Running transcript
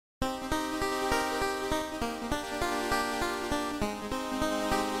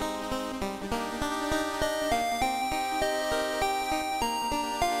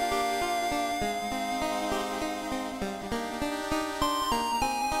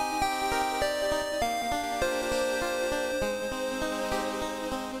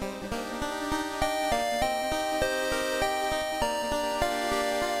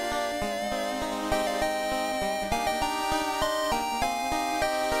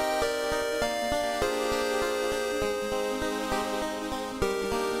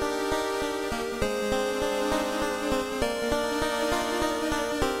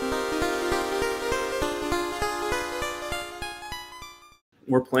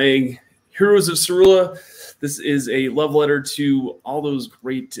We're playing Heroes of Cerula. This is a love letter to all those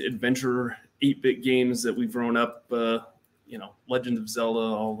great adventure 8-bit games that we've grown up, Legend of Zelda,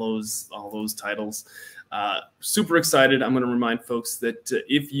 all those titles. Super excited. I'm going to remind folks that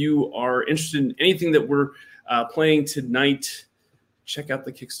if you are interested in anything that we're playing tonight, check out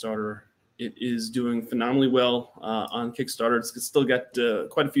the Kickstarter. It is doing phenomenally well on Kickstarter. It's still got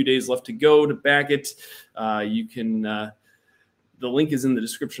quite a few days left to go to back it. You can. The link is in the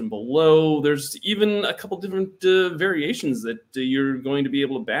description below. There's even a couple different variations that you're going to be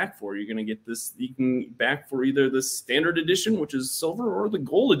able to back for. You're going to get this. You can back for either the standard edition, which is silver, or the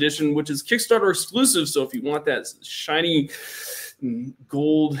gold edition, which is Kickstarter exclusive. So if you want that shiny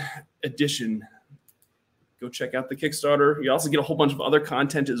gold edition, go check out the Kickstarter. You also get a whole bunch of other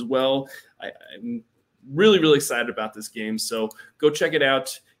content as well. I'm really, really excited about this game. So go check it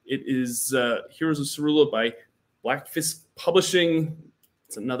out. It is Heroes of Cerula by Black Fist Publishing.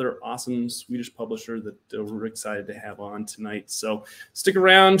 It's another awesome Swedish publisher that we're excited to have on tonight. So stick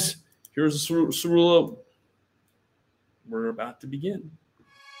around. Heroes of Cerula. We're about to begin.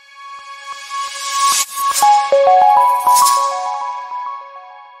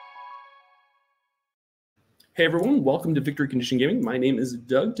 Hey everyone, welcome to Victory Condition Gaming. My name is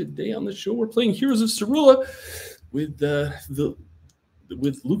Doug. Today on the show, we're playing Heroes of Cerula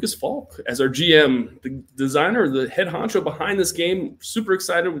with Lucas Falk as our GM, the designer, the head honcho behind this game. Super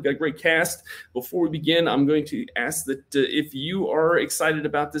excited. We've got a great cast. Before we begin, I'm going to ask that if you are excited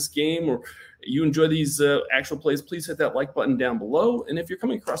about this game or you enjoy these actual plays, please hit that like button down below. And if you're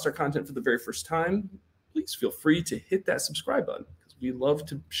coming across our content for the very first time, please feel free to hit that subscribe button. We love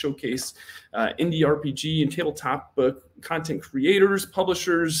to showcase indie RPG and tabletop content creators,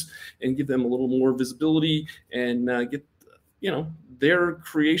 publishers, and give them a little more visibility and get their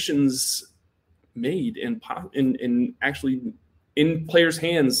creations made and actually in players'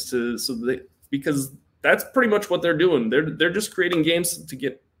 hands because that's pretty much what they're doing. They're just creating games to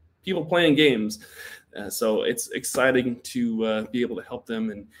get people playing games. So it's exciting to be able to help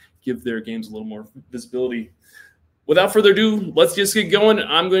them and give their games a little more visibility. Without further ado, let's just get going.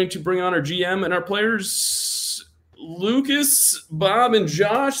 I'm going to bring on our GM and our players. Lucas, Bob, and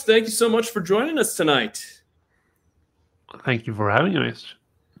Josh, thank you so much for joining us tonight. Thank you for having us.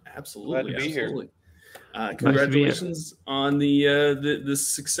 Absolutely. Glad to be here. Congratulations on the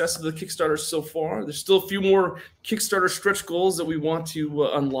success of the Kickstarter so far. There's still a few more Kickstarter stretch goals that we want to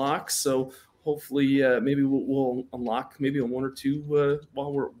unlock. So hopefully, maybe we'll unlock maybe one or two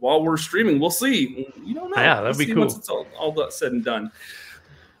while we're streaming. We'll see. You don't know. Yeah, that'd be cool once it's all said and done.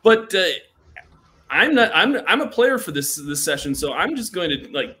 But I'm a player for this session, so I'm just going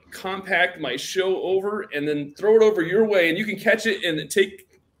to compact my show over and then throw it over your way, and you can catch it and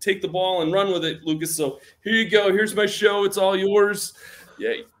take the ball and run with it, Lucas. So here you go. Here's my show. It's all yours.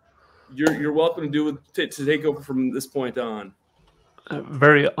 Yeah, you're welcome to take over from this point on. A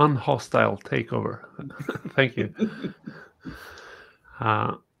very unhostile takeover. Thank you.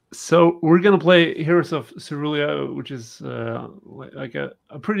 So we're going to play Heroes of Cerula, which is like a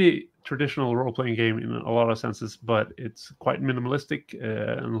pretty traditional role-playing game in a lot of senses, but it's quite minimalistic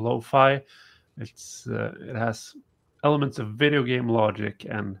and lo-fi. It has elements of video game logic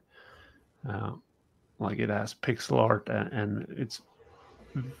and it has pixel art and it's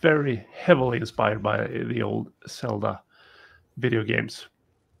very heavily inspired by the old Zelda video games.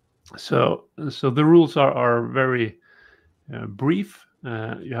 So the rules are very brief.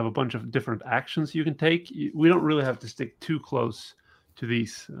 You have a bunch of different actions you can take. We don't really have to stick too close to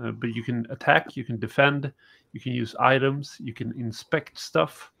these, but you can attack, you can defend, you can use items, you can inspect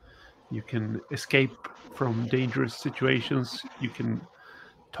stuff, you can escape from dangerous situations, you can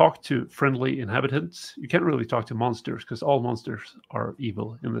talk to friendly inhabitants. You can't really talk to monsters because all monsters are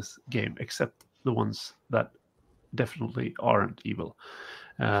evil in this game, except the ones that definitely aren't evil.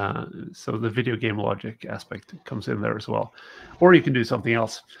 So the video game logic aspect comes in there as well. Or you can do something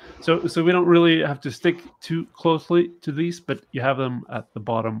else. So we don't really have to stick too closely to these, but you have them at the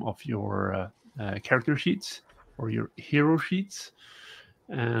bottom of your character sheets or your hero sheets.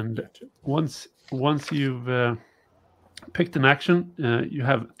 And once you've picked an action, you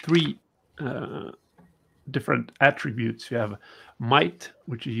have three different attributes. You have might,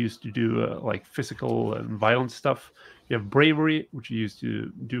 which you use to do like physical and violent stuff. You have bravery, which you use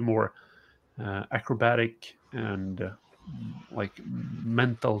to do more acrobatic and like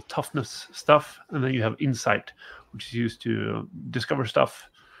mental toughness stuff. And then you have insight, which is used to discover stuff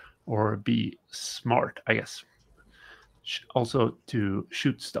or be smart, I guess. Also to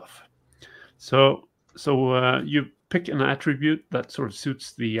shoot stuff. So you pick an attribute that sort of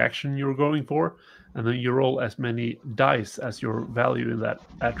suits the action you're going for, and then you roll as many dice as your value in that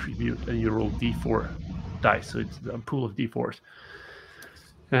attribute, and you roll d4 dice, so it's a pool of d4s.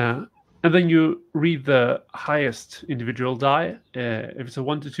 And then you read the highest individual die. If it's a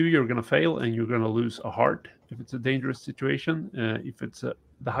 1 to 2, you're going to fail and you're going to lose a heart. If it's a dangerous situation, if it's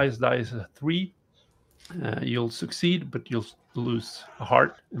the highest die is a 3, you'll succeed, but you'll lose a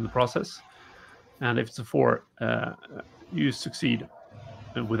heart in the process. And if it's a 4, you succeed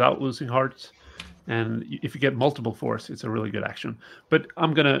without losing hearts. And if you get multiple 4s, it's a really good action. But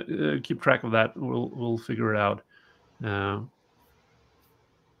I'm going to keep track of that. We'll figure it out.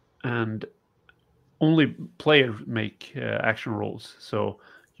 And only players make action rolls, so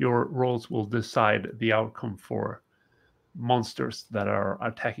your rolls will decide the outcome for monsters that are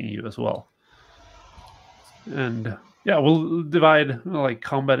attacking you as well. And yeah, we'll divide like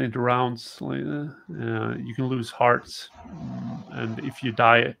combat into rounds. You can lose hearts, and if you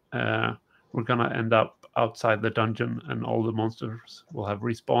die, we're gonna end up outside the dungeon, and all the monsters will have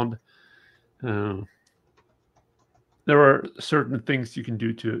respawned. There are certain things you can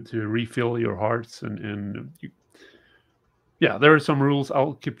do to refill your hearts, and there are some rules.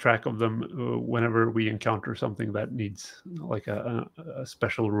 I'll keep track of them whenever we encounter something that needs like a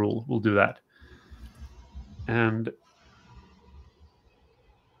special rule. We'll do that. And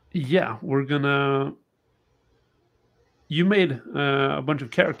yeah, we're gonna. You made a bunch of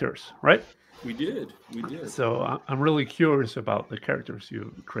characters, right? We did. So I'm really curious about the characters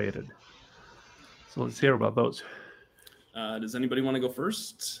you created. So let's hear about those. Does anybody want to go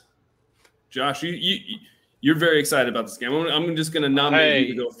first? Josh, you're very excited about this game. I'm just going to nominate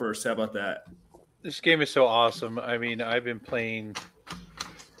you to go first. How about that? This game is so awesome. I mean, I've been playing.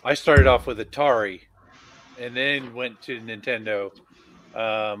 I started off with Atari, and then went to Nintendo,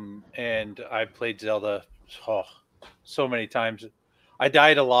 and I played Zelda so many times. I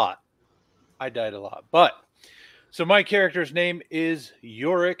died a lot. But so my character's name is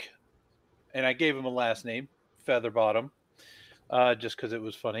Yorick, and I gave him a last name, Featherbottom. Just because it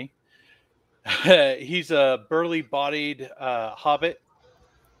was funny. He's a burly-bodied hobbit.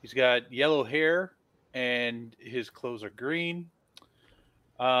 He's got yellow hair, and his clothes are green.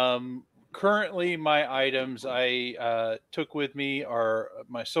 Currently, my items I took with me are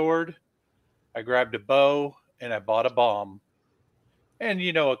my sword. I grabbed a bow, and I bought a bomb. And,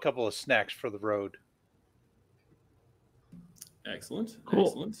 a couple of snacks for the road. Excellent. Cool.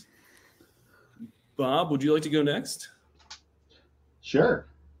 Excellent. Bob, would you like to go next? Sure.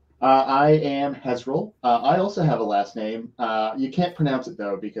 I am Hezrel. I also have a last name. You can't pronounce it,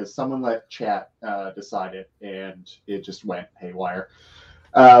 though, because someone let chat decide it, and it just went haywire.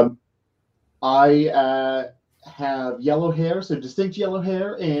 I have yellow hair, so distinct yellow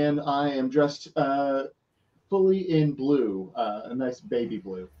hair, and I am dressed fully in blue, a nice baby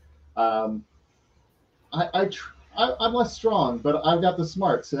blue. I'm less strong, but I've got the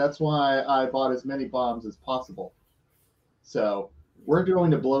smarts, so that's why I bought as many bombs as possible. So we're going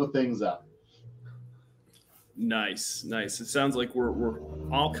to blow things up. Nice. It sounds like we're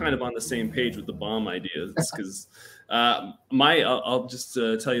all kind of on the same page with the bomb ideas, because I'll just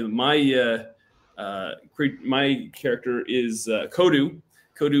tell you my character is Kodu.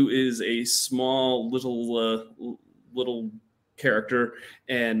 Kodu is a small little character,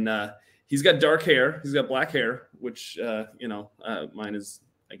 and he's got dark hair. He's got black hair, which mine is,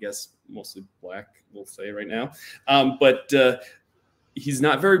 I guess, mostly black. We'll say right now, but he's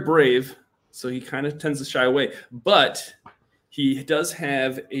not very brave, so he kind of tends to shy away. But he does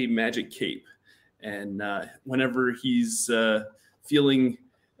have a magic cape, and whenever he's feeling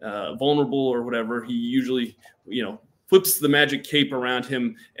vulnerable or whatever, he usually, flips the magic cape around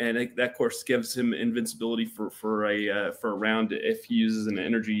him, and that, of course, gives him invincibility for a round if he uses an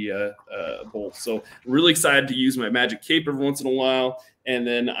energy bolt. So really excited to use my magic cape every once in a while. And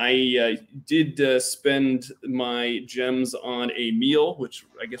then I did spend my gems on a meal, which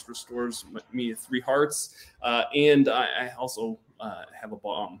I guess restores me 3 hearts. And I also have a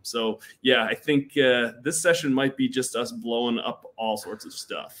bomb. So, yeah, I think this session might be just us blowing up all sorts of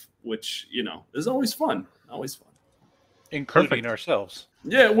stuff, which, is always fun. Always fun. Including ourselves.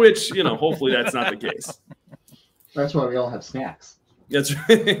 Yeah, which, hopefully that's not the case. That's why we all have snacks. That's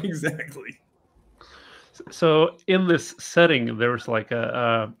right. Exactly. So in this setting, there's like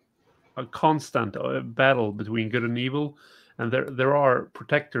a constant battle between good and evil, and there are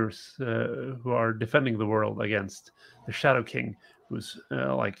protectors who are defending the world against the Shadow King, who's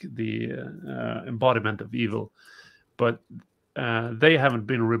like the embodiment of evil. But they haven't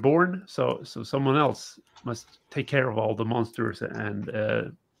been reborn, so someone else must take care of all the monsters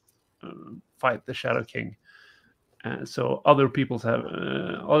and fight the Shadow King. So other people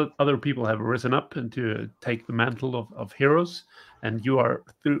have risen up and to take the mantle of heroes, and you are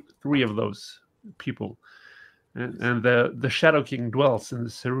three of those people. And the Shadow King dwells in the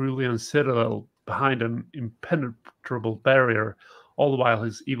Cerulean Citadel behind an impenetrable barrier, all the while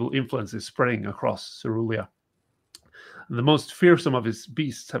his evil influence is spreading across Cerulia. The most fearsome of his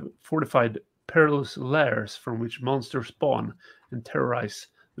beasts have fortified perilous lairs from which monsters spawn and terrorize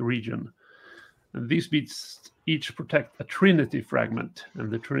the region. And these beasts each protect a Trinity fragment, and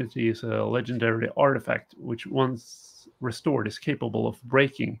the Trinity is a legendary artifact which, once restored, is capable of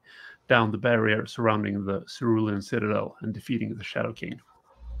breaking down the barrier surrounding the Cerulean Citadel and defeating the Shadow King.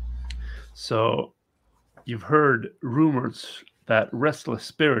 So, you've heard rumors that restless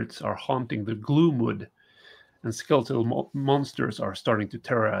spirits are haunting the Gloomwood, and skeletal monsters are starting to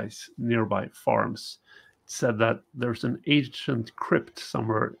terrorize nearby farms. It's said that there's an ancient crypt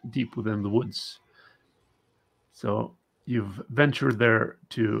somewhere deep within the woods. So you've ventured there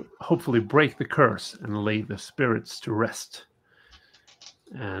to hopefully break the curse and lay the spirits to rest.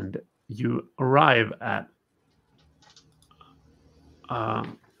 And you arrive at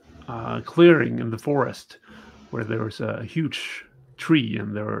a clearing in the forest where there's a huge tree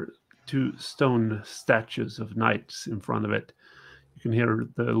and there are two stone statues of knights in front of it. You can hear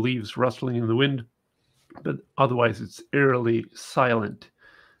the leaves rustling in the wind, but otherwise it's eerily silent.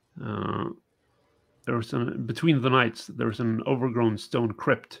 Between the knights, there's an overgrown stone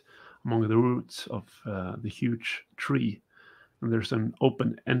crypt among the roots of the huge tree, and there's an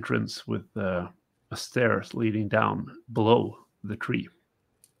open entrance with a stairs leading down below the tree.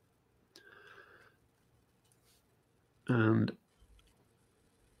 And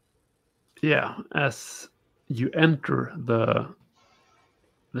yeah, as you enter the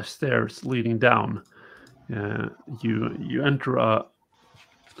stairs leading down, you enter a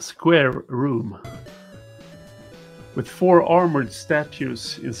square room with 4 armored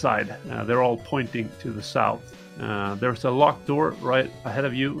statues inside. They're all pointing to the south. There's a locked door right ahead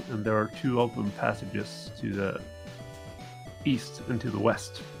of you, and there are 2 open passages to the east and to the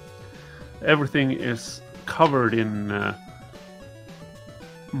west. Everything is covered in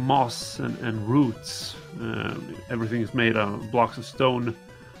moss and roots. Everything is made of blocks of stone,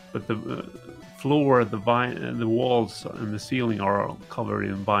 but the floor, the walls, and the ceiling are all covered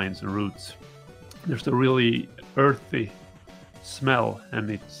in vines and roots. There's a really earthy smell, and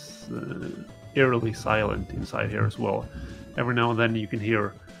it's eerily silent inside here as well. Every now and then you can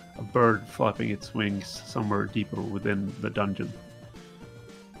hear a bird flapping its wings somewhere deeper within the dungeon.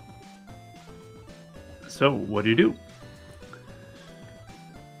 So, what do you do?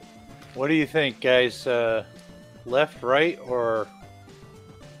 What do you think, guys? Left, right, or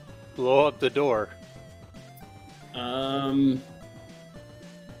blow up the door?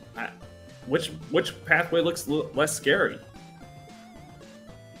 Which pathway looks less scary?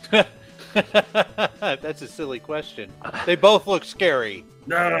 That's a silly question. They both look scary.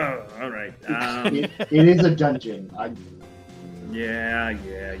 No, all right. It is a dungeon. Yeah,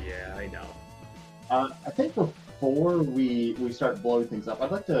 I know. I think before we start blowing things up,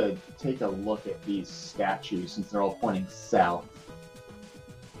 I'd like to take a look at these statues since they're all pointing south.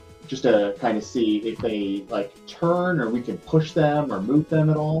 Just to kind of see if they turn, or we can push them or move them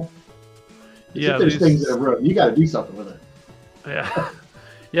at all. Yeah, if there's things in a room, you got to do something with it. Yeah,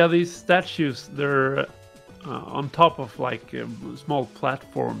 yeah. These statues, they're on top of small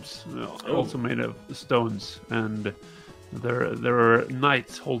platforms, also made of stones, and there are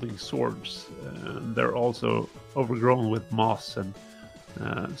knights holding swords. They're also overgrown with moss and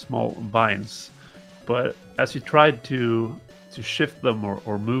small vines. But as you tried to shift them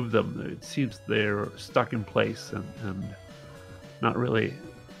or move them, it seems they're stuck in place and not really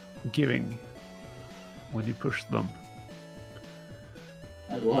giving when you push them.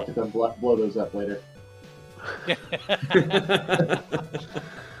 We'll have to come blow those up later.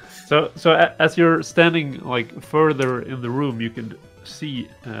 So as you're standing further in the room, you can see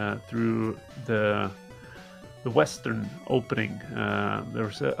through the western opening.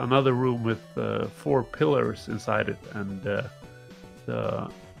 There's another room with 4 pillars inside it, and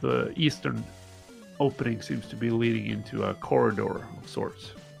the eastern opening seems to be leading into a corridor of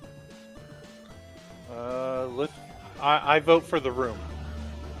sorts. I vote for the room.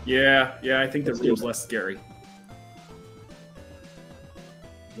 Yeah, I think the room's less scary.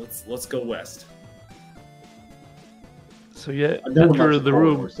 Let's go west. So you enter the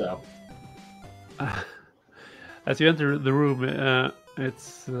room. So. As you enter the room,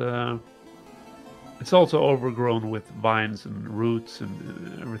 it's also overgrown with vines and roots,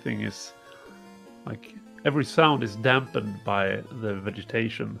 and everything is every sound is dampened by the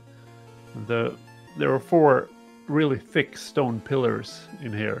vegetation. There are 4 really thick stone pillars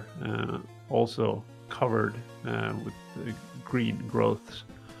in here, also covered with green growths.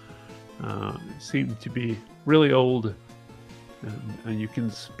 Seem to be really old, and you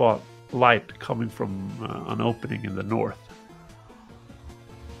can spot light coming from an opening in the north.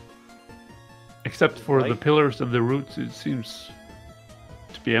 Except for the pillars and the roots, it seems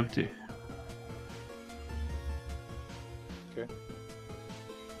to be empty. Okay.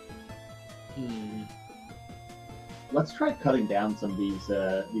 Let's try cutting down some of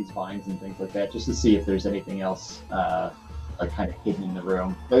these vines and things like that, just to see if there's anything else like kind of hidden in the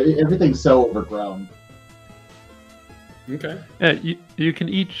room. Everything's so overgrown. Okay. Yeah, you can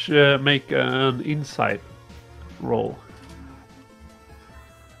each make an insight roll.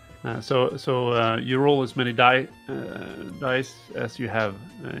 So you roll as many dice as you have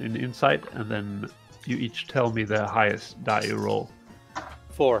in insight, and then you each tell me the highest die you roll.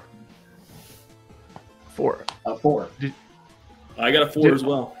 4. 4. A 4. I got a 4 as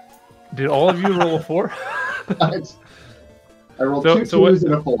well. Did all of you roll a 4? I rolled 2 2s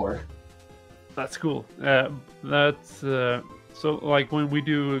and a 4. That's cool. So like when we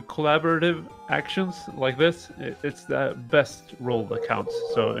do collaborative actions like this, it's the best roll that counts.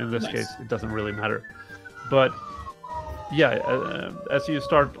 So in this case, it doesn't really matter. But yeah, as you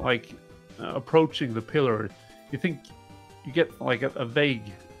start like approaching the pillar, you get like a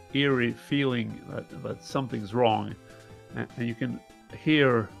vague, eerie feeling that something's wrong, and you can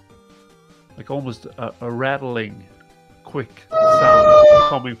hear like almost a rattling, quick sound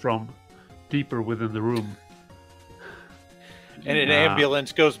coming from deeper within the room. And an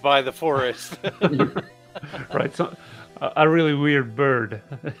ambulance goes by the forest. Right, so a really weird bird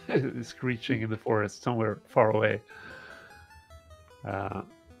is screeching in the forest somewhere far away.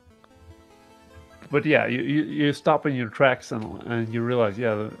 But yeah, you stop in your tracks and you realize,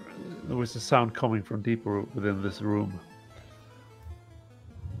 yeah, there was a sound coming from deeper within this room.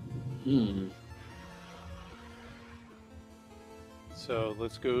 So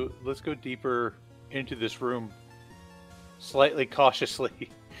let's go deeper into this room. Slightly cautiously.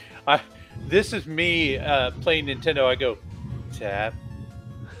 This is me playing Nintendo. I go tap,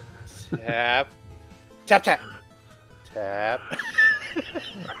 tap, tap, tap, tap.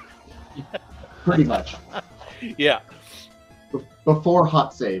 Pretty much. Yeah. Before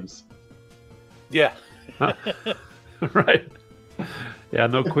hot saves. Yeah. Right. Yeah,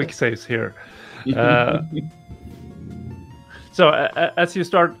 no quick saves here. So as you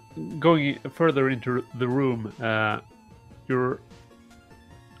start going further into the room, you're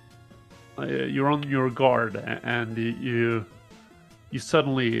on your guard, and you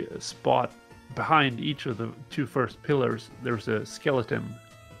suddenly spot behind each of the 2 first pillars there's a skeleton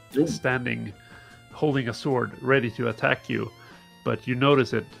standing, holding a sword, ready to attack you. But you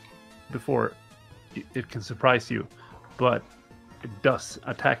notice it before it can surprise you, but it does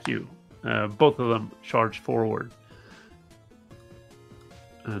attack you. Both of them charge forward,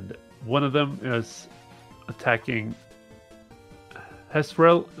 and one of them is attacking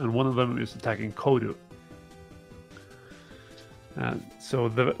Hesrel, and one of them is attacking Kodu. So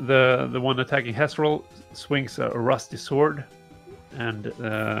the one attacking Hesrel swings a rusty sword, and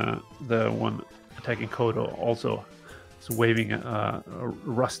the one attacking Kodu also is waving a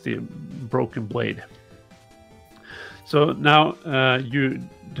rusty, broken blade. So now you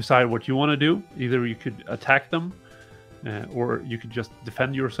decide what you want to do. Either you could attack them, or you could just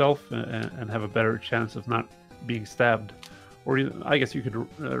defend yourself and have a better chance of not being stabbed. Or I guess you could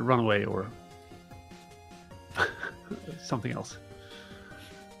run away or something else.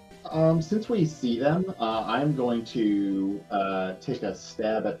 Since we see them, I'm going to take a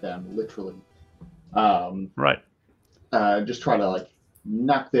stab at them, literally. Right. Just try to like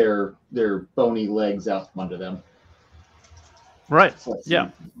knock their bony legs out from under them. Right. So yeah.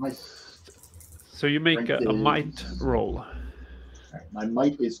 So you make a might roll. Right, my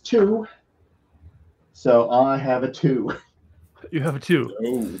might is 2, so I have a 2. You have a 2.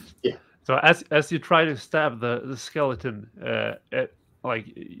 Oh, yeah. So as you try to stab the skeleton, like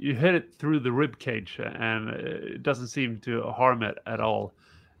you hit it through the rib cage, and it doesn't seem to harm it at all.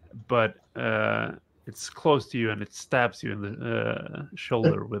 But it's close to you, and it stabs you in the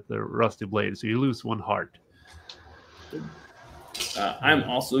shoulder with the rusty blade. So you lose 1 heart. I'm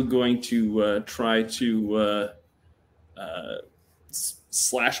also going to try to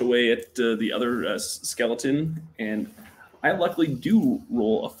slash away at the other skeleton, and I luckily do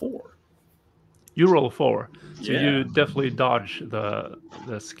roll a 4. You roll a 4, so Yeah. you definitely dodge the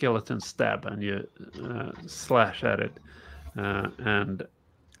skeleton stab, and you slash at it, and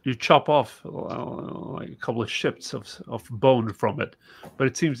you chop off like a couple of shifts of bone from it, but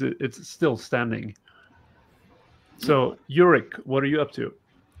it seems that it's still standing. So, Yurik, what are you up to?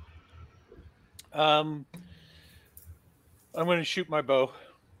 I'm going to shoot my bow.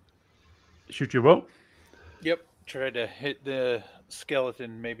 Shoot your bow? Yep. Try to hit the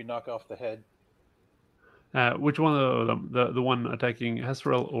skeleton, maybe knock off the head. Which one of them? The one attacking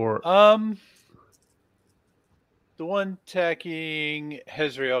Hezrel or... The one attacking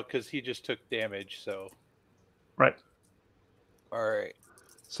Hezreel, because he just took damage, so... Right. All right.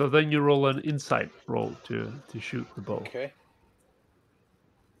 So then you roll an insight roll to shoot the bow. Okay.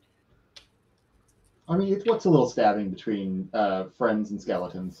 I mean, it's what's a little stabbing between friends and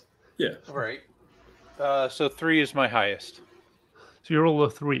skeletons. Yeah. All right. So 3 is my highest. So you roll a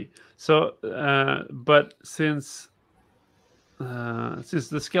 3. So, but since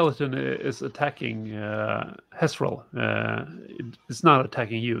the skeleton is attacking Hezrel, it's not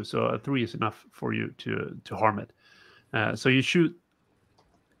attacking you. So a 3 is enough for you to harm it. So you shoot.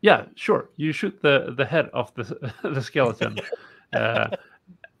 Yeah, sure. You shoot the head off the skeleton,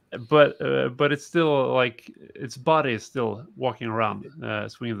 but it's still like its body is still walking around,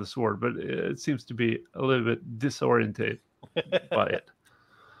 swinging the sword, but it seems to be a little bit disoriented by it.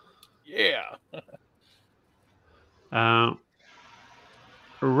 Yeah.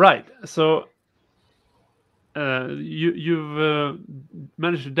 Right. So you've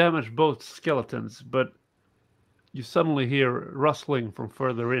managed to damage both skeletons, but you suddenly hear rustling from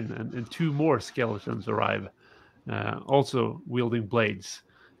further in, and 2 more skeletons arrive, also wielding blades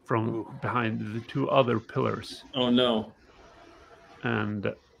from behind the 2 other pillars. Oh no!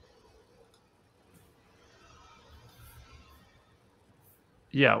 And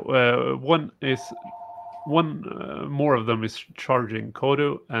yeah, one more of them is charging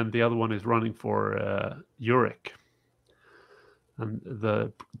Kodo, and the other one is running for Yurik. And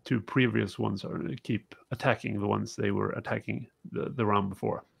the 2 previous ones keep attacking the ones they were attacking the round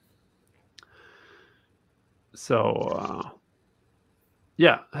before. So,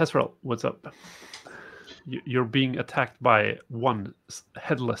 yeah, Hezrel, what's up? You're being attacked by one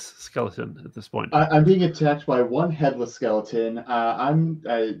headless skeleton at this point. I'm being attacked by one headless skeleton. And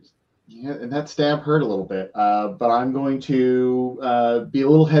that stab hurt a little bit. But I'm going to be a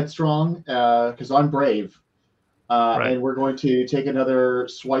little headstrong because I'm brave. Right. And we're going to take another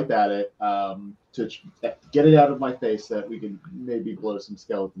swipe at it to get it out of my face so that we can maybe blow some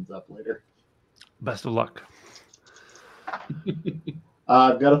skeletons up later. Best of luck.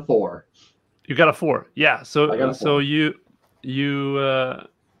 I've got a 4. You got a 4. Yeah. So 4. you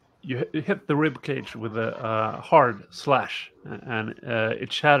hit the rib cage with a hard slash, and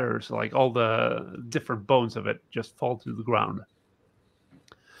it shatters. Like all the different bones of it just fall to the ground.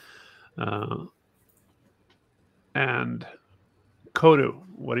 And Kodo,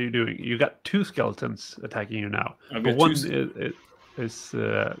 what are you doing? You got 2 skeletons attacking you now, but one is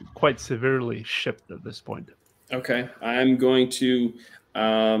quite severely shipped at this point. Okay, I'm going to.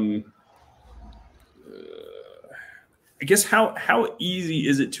 I guess how easy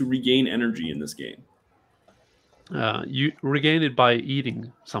is it to regain energy in this game? You regain it by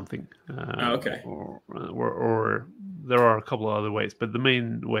eating something. Okay. Or there are a couple of other ways, but the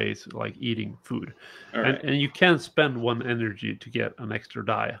main way is like eating food. Right. And you can spend 1 energy to get an extra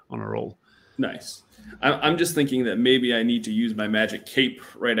die on a roll. Nice. I'm just thinking that maybe I need to use my magic cape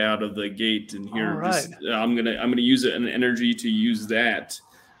right out of the gate, and here I'm gonna use it an energy to use that.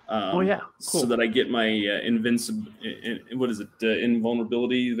 Cool. So that I get my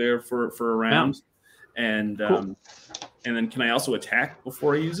invulnerability there for a round, and cool. And then can I also attack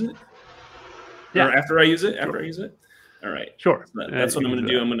before I use it? Yeah. Or after I use it? Sure. After I use it? All right. Sure. So that's what I'm going to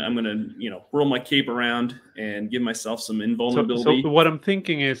do. I'm going to roll my cape around and give myself some invulnerability. So what I'm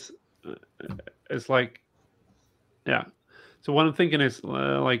thinking is like, yeah. So what I'm thinking is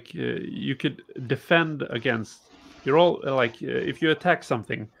you could defend against. You're all like if you attack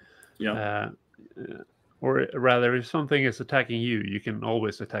something. Yeah. Or rather, if something is attacking you, you can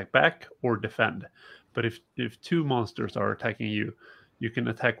always attack back or defend. But if 2 monsters are attacking you, you can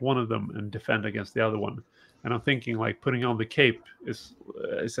attack one of them and defend against the other one. And I'm thinking like putting on the cape is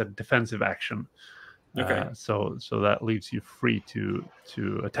a defensive action. Okay. So that leaves you free to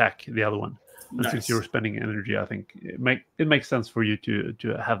attack the other one. And Nice. since you're spending energy, I think it makes sense for you to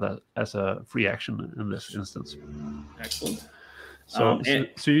have that as a free action in this instance. Excellent. So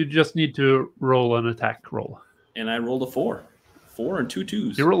you just need to roll an attack roll. And I rolled a 4 and 2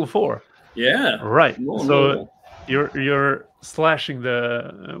 2s. You roll a 4. Yeah. Right. Roll. You're slashing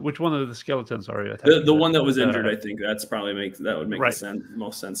the which one of the skeletons are you attacking? The one that was injured, I think that would make Right.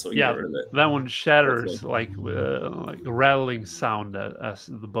 most sense. So Yeah, get rid of it. that one shatters like a rattling sound as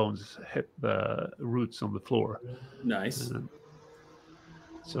the bones hit the roots on the floor. Nice.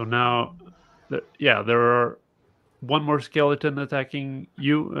 So now, there are one more skeleton attacking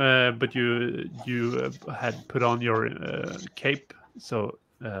you, but you had put on your cape, so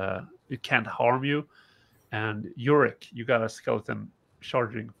it can't harm you. And Yurik, you got a skeleton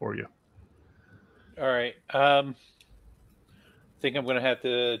charging for you. All right. Think I'm going to have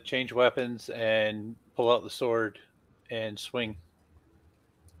to change weapons and pull out the sword and swing.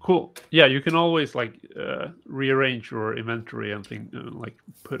 Cool. Yeah, you can always like rearrange your inventory and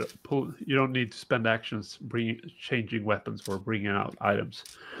pull. You don't need to spend actions changing weapons or bringing out items.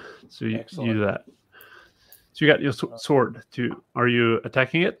 So you do that. So you got your sword too. Are you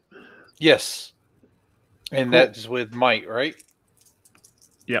attacking it? Yes. And Cool. That's with might, right?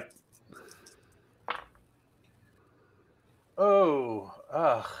 Yep. Oh,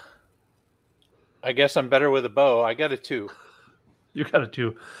 I guess I'm better with a bow. I got a 2. You got a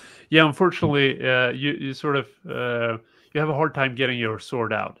 2. Yeah, unfortunately, you sort of you have a hard time getting your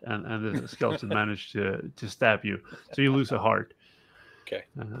sword out, and the skeleton managed to stab you, so you lose a heart. Okay.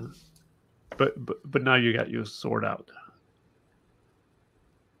 But now you got your sword out.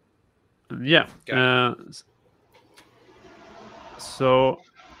 Yeah. So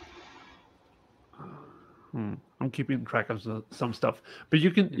I'm keeping track of some stuff, but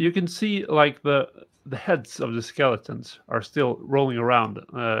you can see like the heads of the skeletons are still rolling around,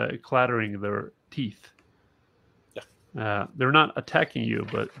 clattering their teeth. Yeah. They're not attacking you,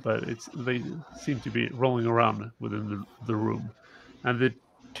 but they seem to be rolling around within the room, and the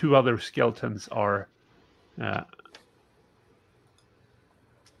 2 other skeletons are.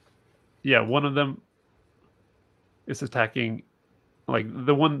 One of them is attacking, like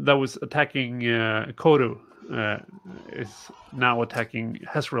the one that was attacking Koru is now attacking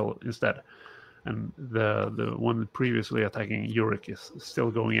Hezrel instead, and the one previously attacking Yurik is still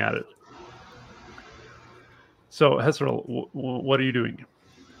going at it. So Hezrel, what are you doing?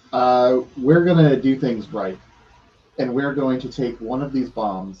 We're gonna do things right, and we're going to take one of these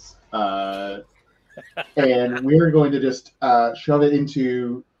bombs, and we're going to just shove it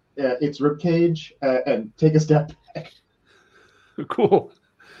into its ribcage and take a step back. Cool.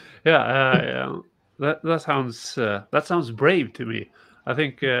 Yeah, that sounds brave to me. I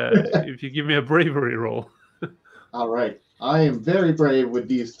think if you give me a bravery roll. All right, I am very brave with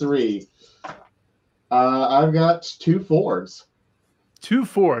these 3. I've got 2 4s. 2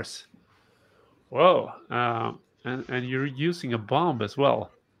 4s. Whoa. And you're using a bomb as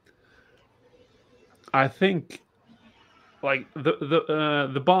well. I think like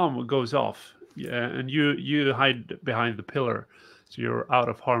the bomb goes off, and you hide behind the pillar, so you're out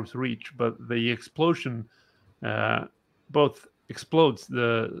of harm's reach. But the explosion both explodes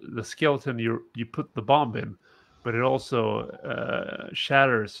the skeleton you put the bomb in, but it also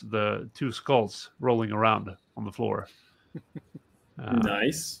shatters the 2 skulls rolling around on the floor.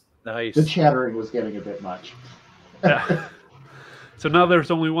 Nice. The chattering was getting a bit much. Yeah. So now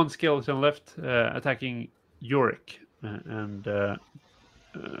there's only 1 skeleton left attacking Yurik, and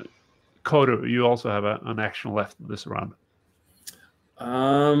Koru, you also have an action left this round.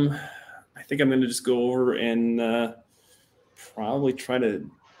 I think I'm going to just go over and probably try to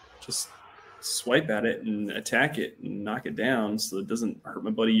just swipe at it and attack it and knock it down so it doesn't hurt my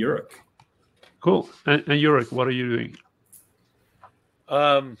buddy Yurik. Cool. And Yurik, what are you doing?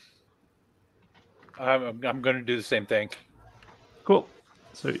 I'm going to do the same thing. Cool.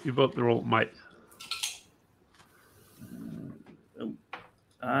 So you both roll might.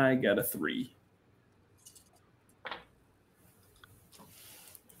 I got a 3.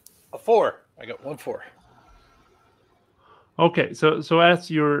 A 4. I got 1 4. Okay, so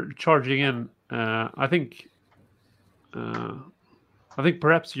as you're charging in, I think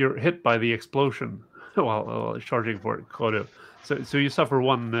perhaps you're hit by the explosion while charging for it, Kodo. So you suffer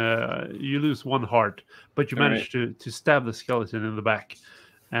you lose 1 heart, but you manage to stab the skeleton in the back,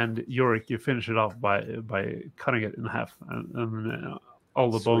 and Yurik, you finish it off by cutting it in half, and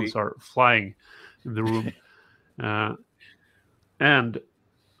all the bones are flying in the room. And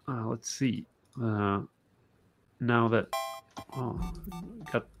let's see. Now that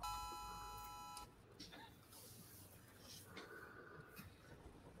got.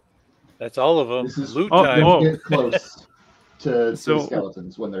 That's all of them. This is loot time. Get close to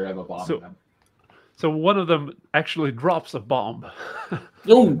skeletons when they have a bomb in them. So one of them actually drops a bomb.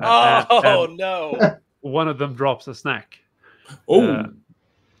 Oh, no. One of them drops a snack. Oh.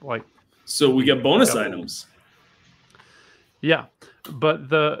 So we get bonus items. Yeah, but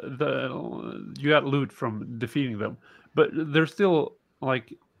the you got loot from defeating them, but they're still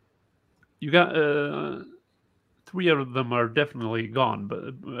you got 3 of them are definitely gone,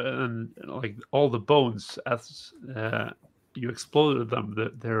 but and all the bones as you exploded them,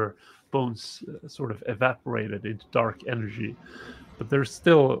 they're bones sort of evaporated into dark energy, but there's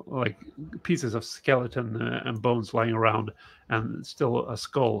still like pieces of skeleton and bones lying around, and still a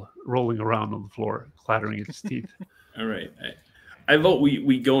skull rolling around on the floor, clattering its teeth. All right. I vote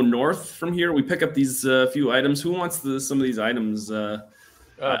we go north from here. We pick up these few items. Who wants some of these items?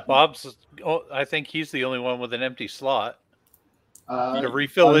 Bob's. I think he's the only one with an empty slot to Uh,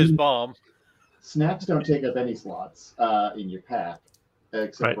 refill his bomb. Snacks don't take up any slots in your pack,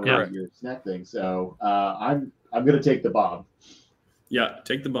 except Right, for yeah. your snack thing. So I'm gonna take the bomb. Yeah,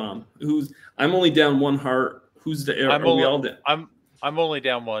 take the bomb. I'm only down 1 heart. Who's the? Are we all down? I'm only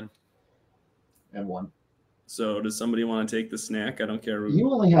down 1. And one. So does somebody want to take the snack? I don't care.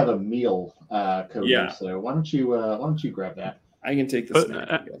 You only have a meal, Cody. Yeah. So why don't you grab that? I can take the But, snack,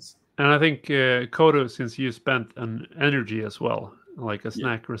 I guess. And I think Kodo, since you spent an energy as well, like a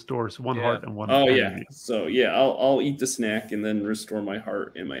snack restores 1 Yeah. heart and 1 Oh energy. yeah. So yeah, I'll eat the snack and then restore my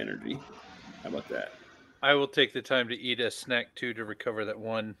heart and my energy. How about that? I will take the time to eat a snack too to recover that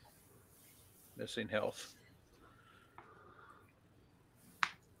 1 missing health.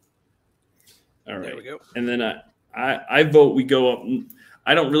 All right. There we go. And then I vote we go up.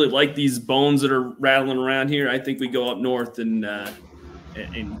 I don't really like these bones that are rattling around here. I think we go up north and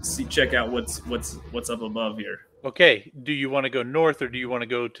check out what's up above here. Okay, do you want to go north or do you want to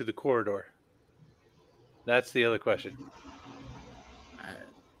go to the corridor? That's the other question.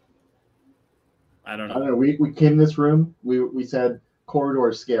 I don't I don't know. know. We came in this room. We said corridor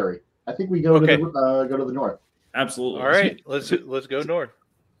is scary. I think we go Okay. to the north. Absolutely. All right, let's go north.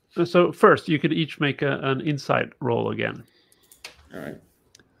 So first, you could each make an insight roll again. All right.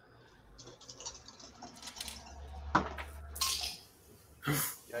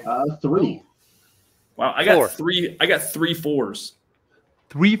 Three. Wow, I got 4. 3. I got 3 4s.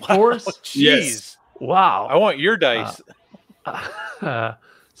 3 fours? Oh, jeez. Yes. Wow. I want your dice.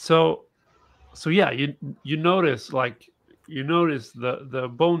 So yeah, you notice the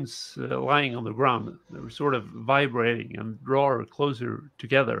bones lying on the ground. They were sort of vibrating and draw closer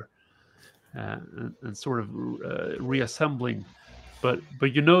together, and sort of reassembling. But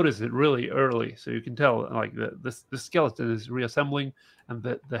you notice it really early, so you can tell like the skeleton is reassembling and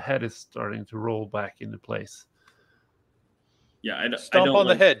the head is starting to roll back into place. Yeah, I Stomp don't on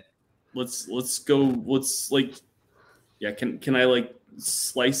the like- head. Let's go. Let's like, yeah. Can I like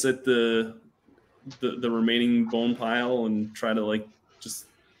slice at the remaining bone pile and try to like just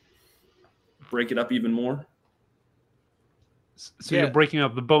break it up even more? So Yeah. you're breaking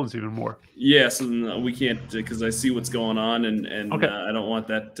up the bones even more. Yeah, so no, we can't because I see what's going on and Okay. I don't want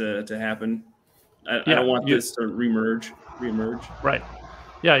that to happen. I Yeah, don't want you- this to reemerge. Right.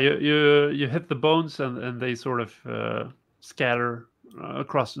 Yeah, you hit the bones and they sort of scatter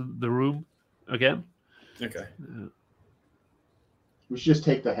across the room again. Okay. We should just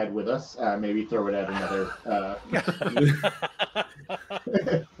take the head with us. Maybe throw it at another.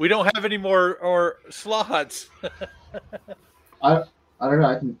 We don't have any more or slots. I don't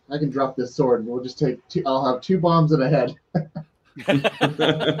know. I can drop this sword and we'll just take two. I'll have 2 bombs and a head.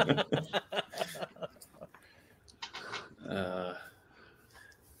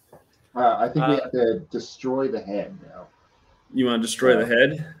 I think we have to destroy the head now. You want to destroy the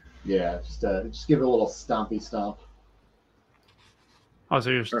head? Yeah, just give it a little stompy stomp. Oh, so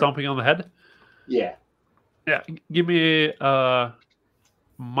you're stomping on the head? Yeah. Yeah. Give me a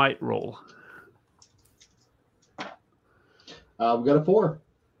might roll. We got a 4.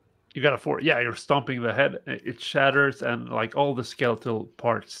 You got a 4. Yeah, you're stomping the head. It shatters, and like all the skeletal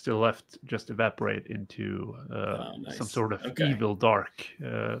parts still left just evaporate into Nice. some sort of Okay. evil dark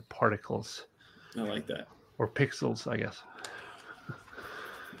particles I like that. or pixels, I guess.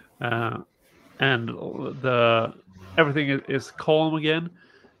 And everything is calm again,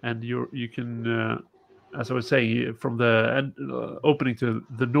 and you can, as I was saying, from the opening to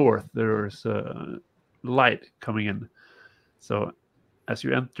the north, there's light coming in. So as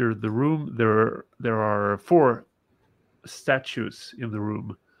you enter the room, there are 4 statues in the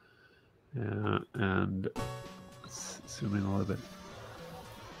room, and let's zoom in a little bit.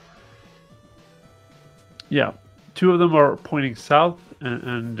 Yeah, 2 of them are pointing south,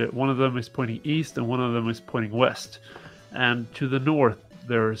 and one of them is pointing east, and one of them is pointing west. And to the north,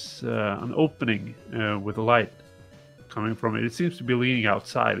 there's an opening with a light coming from it. It seems to be leaning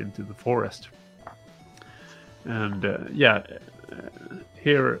outside into the forest. And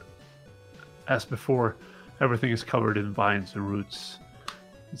here, as before, everything is covered in vines and roots.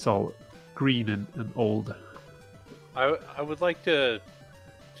 It's all green and old. I would like to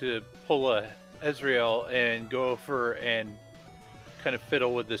pull a Ezreal and go over and kind of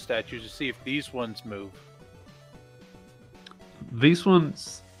fiddle with the statues to see if these ones move. These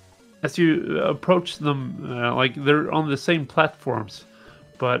ones as you approach them, like they're on the same platforms,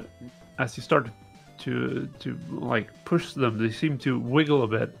 but as you start to like push them, they seem to wiggle a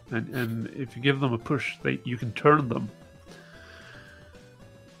bit, and if you give them a push, you can turn them.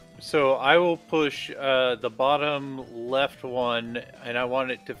 So I will push the bottom left one, and I want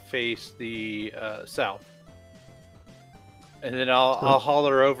it to face the south. And then I'll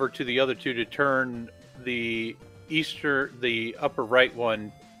holler over to the other two to turn the upper right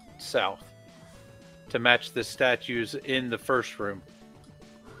one south to match the statues in the first room.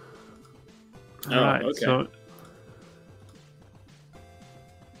 All right. Okay.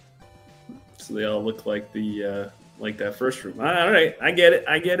 So they all look like like that first room. All right, I get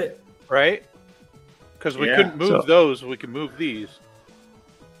it. Right? Because we Yeah. couldn't move those, we can move these.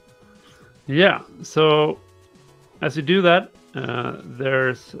 Yeah. So as you do that,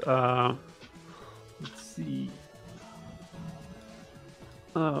 there's let's see.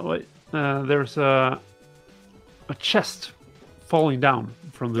 There's a chest falling down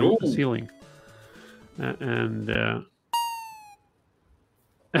from the Ooh. ceiling, and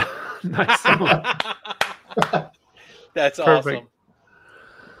nice sound. That's Perfect.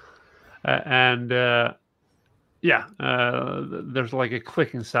 awesome. There's like a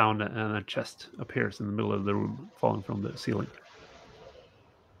clicking sound, and a chest appears in the middle of the room, falling from the ceiling.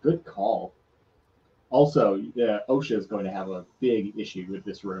 Good call. Also, OSHA is going to have a big issue with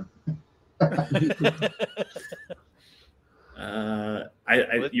this room.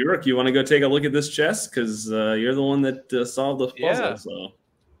 Yurik, you want to go take a look at this chest? Because you're the one that solved the puzzle. Yeah. So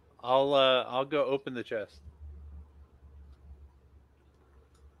I'll go open the chest.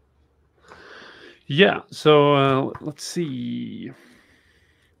 Yeah. So let's see.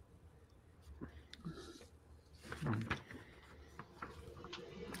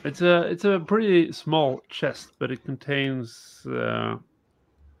 It's a pretty small chest, but it contains a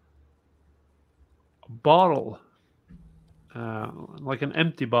bottle, like an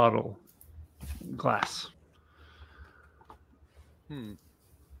empty bottle, glass.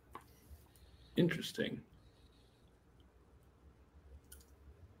 interesting.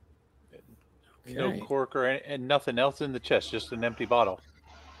 No Okay. cork and nothing else in the chest, just an empty bottle.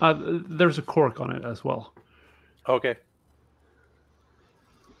 There's a cork on it as well. Okay.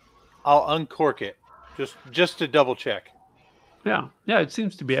 I'll uncork it just to double check. Yeah, it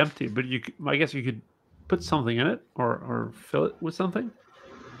seems to be empty, but I guess you could put something in it or fill it with something.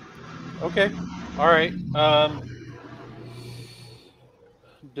 Okay. All right.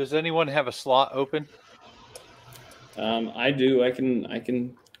 Does anyone have a slot open? I do. I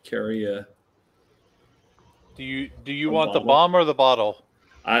can carry a. Do you A want the bottle? bomb or the bottle?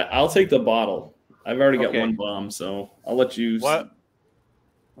 I'll take the bottle. I've already got Okay. one bomb, so I'll let you. What?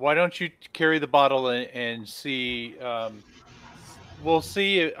 Why don't you carry the bottle and see? We'll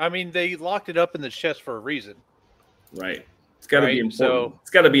see. I mean, they locked it up in the chest for a reason. Right. It's got to be Right, important. so-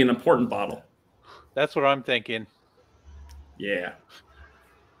 It's got to be an important bottle. That's what I'm thinking. Yeah.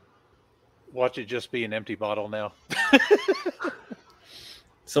 Watch it just be an empty bottle now.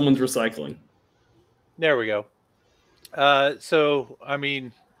 Someone's recycling. There we go. So, I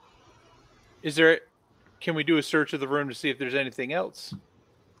mean, can we do a search of the room to see if there's anything else?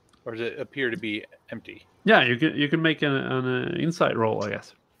 Or does it appear to be empty? Yeah, you can make an insight roll, I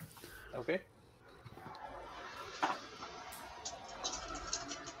guess. Okay.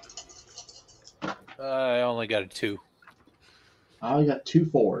 I only got a 2. I got 2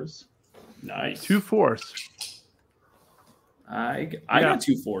 4s. Nice. 2 4s. I Yeah. got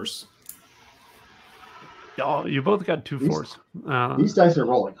 2 4s. Oh, you both got 2 4s. These dice are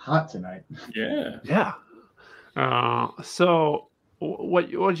rolling hot tonight. Yeah. Yeah. So what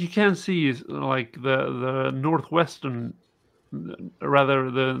you can see is like the northwestern,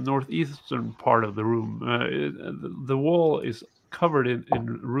 rather the northeastern part of the room. The wall is covered in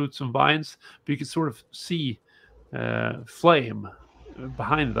roots and vines, but you can sort of see flame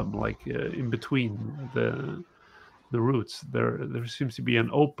behind them, like in between the roots. There seems to be an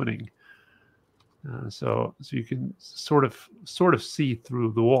opening. So you can sort of see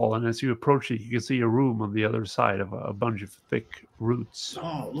through the wall, and as you approach it, you can see a room on the other side of a bunch of thick roots.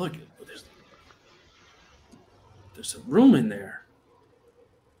 Oh, look. There's a room in there.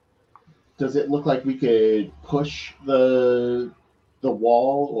 Does it look like we could push the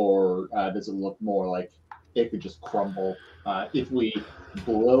wall, or does it look more like it could just crumble if we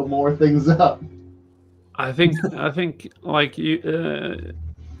blow more things up? I think like you.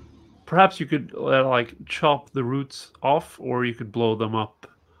 Perhaps you could like chop the roots off, or you could blow them up.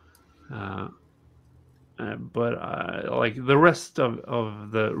 But like the rest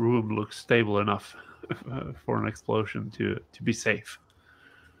of the room looks stable enough for an explosion to be safe.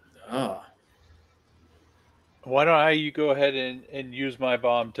 Oh, Why don't you go ahead and use my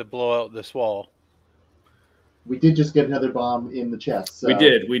bomb to blow out this wall? We did just get another bomb in the chest. So we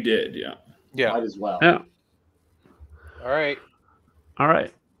did, yeah. Yeah. Might as well. Yeah. All right. All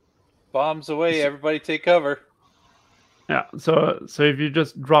right. Bombs away. Everybody take cover. Yeah. So if you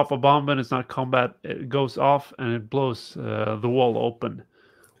just drop a bomb and it's not combat, it goes off and it blows the wall open,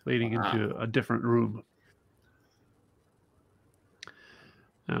 leading into a different room.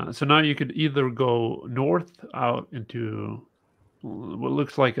 So now you could either go north out into what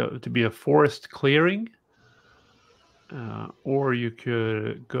looks like to be a forest clearing, or you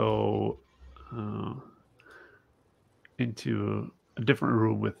could go into a different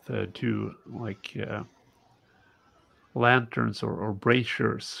room with two lanterns or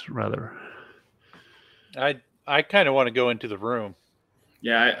braziers, rather. I kind of want to go into the room.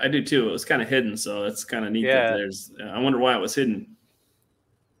 Yeah, I do too. It was kind of hidden, so it's kind of neat Yeah. that there's. I wonder why it was hidden.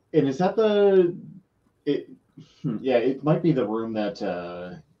 And is that yeah, it might be the room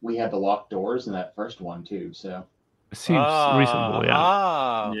that we had the locked doors in that first one too. So It seems reasonable,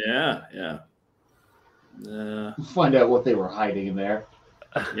 yeah. Yeah. we'll find out what they were hiding in there.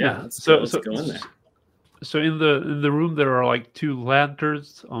 Yeah. Let's So go in there. So in the room there are like two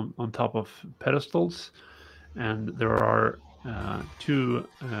lanterns on top of pedestals, and there are two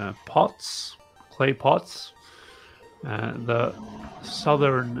pots, clay pots. The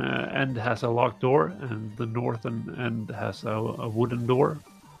southern end has a locked door, and the northern end has a wooden door.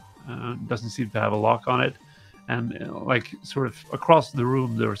 Doesn't seem to have a lock on it, and like sort of across the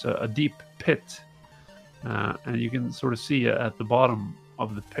room there's a deep pit, and you can sort of see at the bottom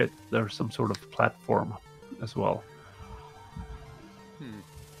of the pit there's some sort of platform as well.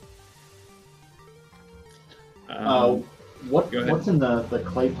 What's in the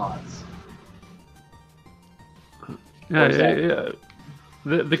clay pots? Yeah.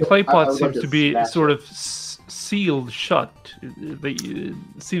 The clay pot would like seems to to be smash sort of sealed shut. It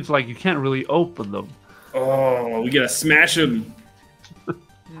seems like you can't really open them. Oh, we gotta smash him.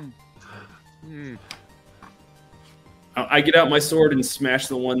 I get out my sword and smash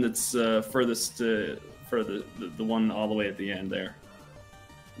the one that's furthest for the one all the way at the end there.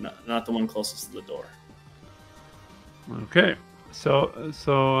 Not the one closest to the door. Okay,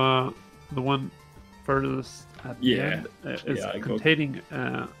 so the one furthest at the end is containing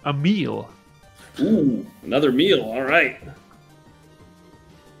a meal. Ooh, another meal. All right.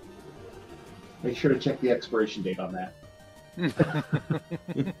 Make sure to check the expiration date on that.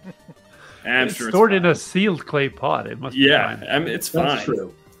 I'm It's sure stored it's in fine. a sealed clay pot. It must be Yeah, fine. I mean, it's fine. That's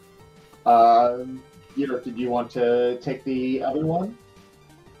true. Did you want to take the other one?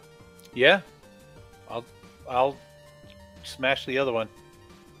 Yeah. I'll smash the other one.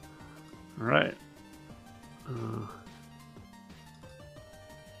 All right.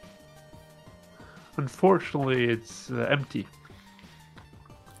 Unfortunately, it's empty.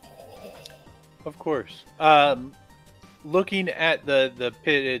 Of course. Looking at the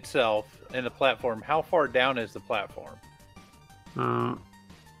pit itself and the platform, how far down is the platform? I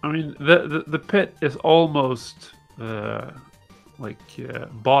mean, the pit is almost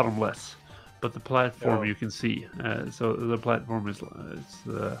bottomless, but the platform you can see. So the platform is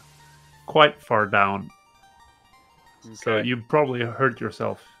quite far down. Okay. So you probably hurt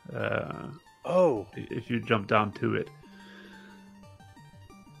yourself if you jump down to it.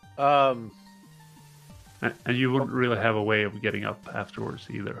 And you wouldn't really have a way of getting up afterwards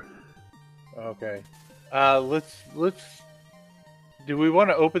either. Okay. Let's. Do we want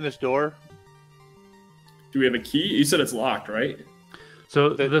to open this door? Do we have a key? You said it's locked, right? So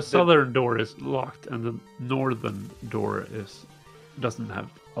the southern door is locked, and the northern door doesn't have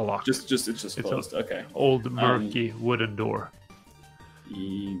a lock. It's just closed. Okay. Old murky wooden door.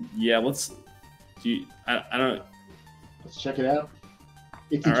 Yeah. Let's. I don't. Let's check it out.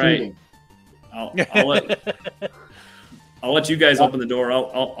 It's All right. intriguing. I'll let you guys open the door.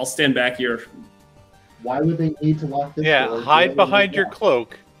 I'll stand back here. Why would they need to lock this door? Yeah, hide behind your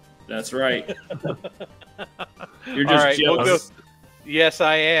cloak. That's right. You're All just right, we'll jealous. go. Yes,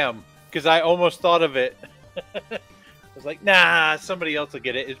 I am, because I almost thought of it. I was like, nah, somebody else will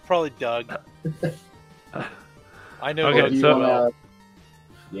get it. It's probably Doug. I know Okay, Doug so- well.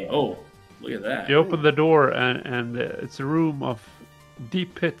 Yeah. Oh, look at that. You open the door, and it's a room of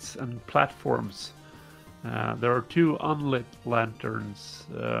deep pits and platforms. There are two unlit lanterns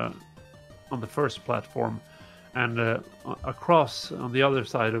on the first platform, and across on the other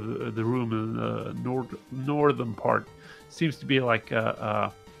side of the room in the northern part seems to be like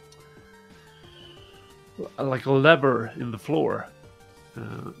a lever in the floor.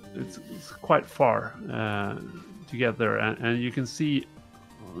 It's quite far to get there, and you can see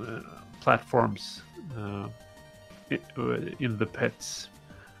platforms in the pits,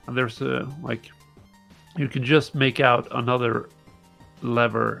 and there's like you can just make out another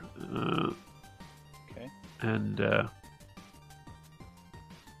lever, Okay. and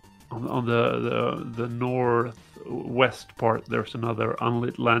on the northwest part there's another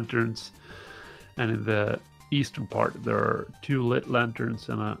unlit lanterns, and in the eastern part there are 2 lit lanterns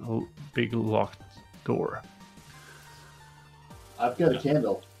and a big locked door. I've got a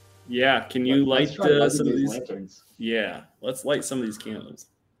candle. Yeah, can you Let's light try lighting some of these? lanterns. Yeah, let's light some of these candles.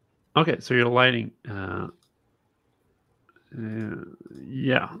 Okay, so you're lighting.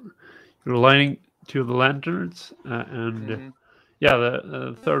 Yeah, you're lighting 2 of the lanterns, and Mhm. yeah,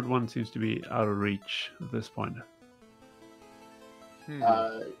 the third one seems to be out of reach at this point. Hmm.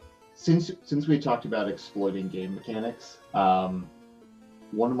 Since we talked about exploiting game mechanics,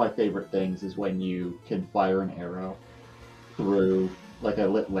 one of my favorite things is when you can fire an arrow through like a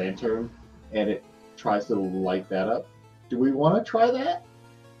lit lantern, and it tries to light that up. Do we want to try that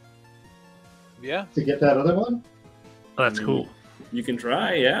Yeah. to get that other one? That's cool. You can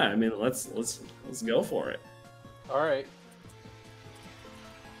try, yeah. I mean, let's go for it. All right.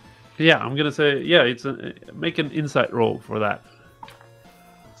 Yeah, I'm gonna say yeah. It's make an insight roll for that.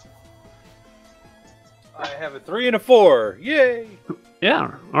 I have a 3 and a 4. Yay!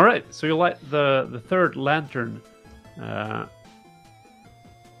 Yeah. All right. So you light the third lantern.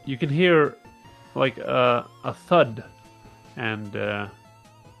 You can hear like a thud, and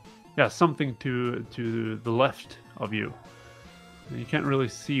yeah, something to the left of you. You can't really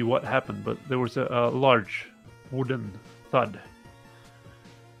see what happened, but there was a large wooden thud.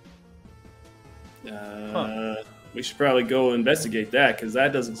 We should probably go investigate that because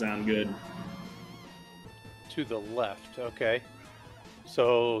that doesn't sound good. To the left. Okay.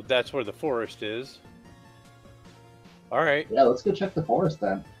 So that's where the forest is. All right. Yeah, let's go check the forest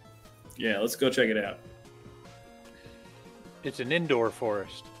then. Yeah, let's go check it out. It's an indoor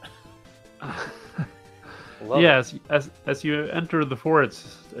forest. Love Yes, as you enter the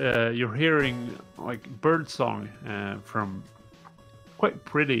forest, you're hearing like bird song from quite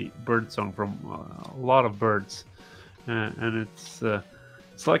pretty bird song from a lot of birds, and it's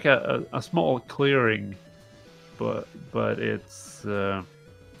like a small clearing, but it's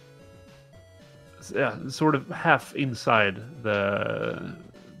yeah, sort of half inside the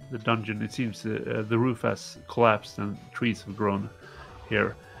dungeon. It seems the roof has collapsed and trees have grown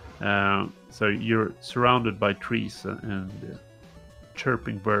here. So you're surrounded by trees and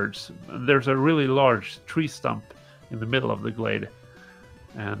chirping birds. There's a really large tree stump in the middle of the glade,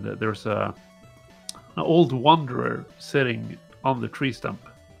 and there's an old wanderer sitting on the tree stump.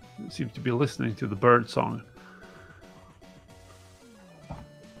 He seems to be listening to the bird song.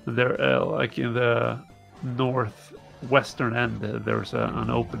 There, like in the northwestern end, there's an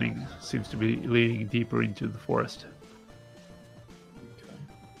opening. Seems to be leading deeper into the forest.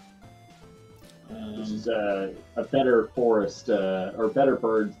 This is a better forest or better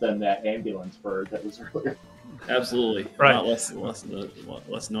birds than that ambulance bird that was earlier. Absolutely, Right. A lot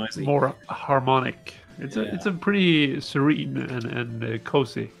less noisy. More harmonic. It's a pretty serene and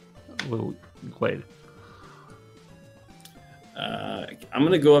cozy little glade. I'm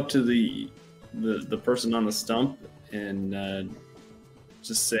gonna go up to the person on the stump and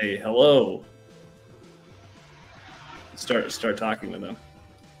just say hello. Start talking with them.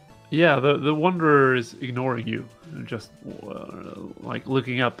 Yeah, the wanderer is ignoring you, just like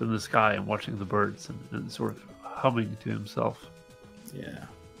looking up in the sky and watching the birds and sort of humming to himself. Yeah.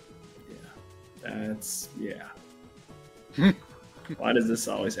 That's Why does this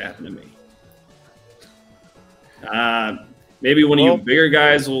always happen to me? Maybe one of you bigger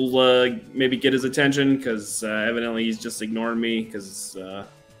guys will maybe get his attention because evidently he's just ignoring me because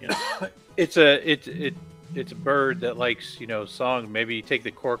It's a bird that likes, song. Maybe you take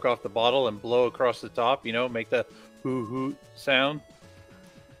the cork off the bottle and blow across the top, make the hoo hoo sound.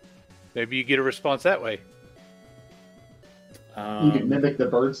 Maybe you get a response that way. You can mimic the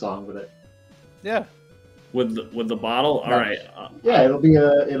bird song with it. Yeah. with the bottle. All right. Yeah, it'll be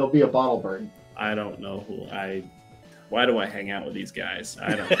a bottle bird. I don't know why do I hang out with these guys?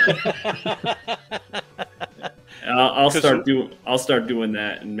 I don't know. I'll start doing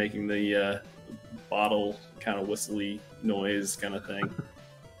that and making the bottle kind of whistly noise kind of thing.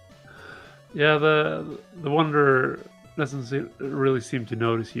 Yeah, the wanderer doesn't really seem to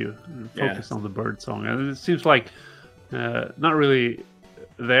notice you. Focus on the bird song, and it seems like not really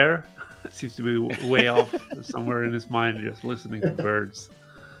there. It seems to be way off somewhere in his mind, just listening to birds.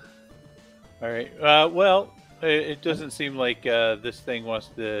 All right. Well, it doesn't seem like this thing wants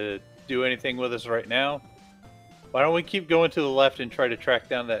to do anything with us right now. Why don't we keep going to the left and try to track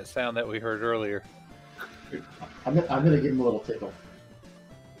down that sound that we heard earlier? I'm gonna give him a little tickle.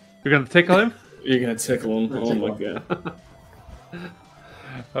 You're gonna tickle him? You're gonna tickle him. Gonna Oh my tickle god.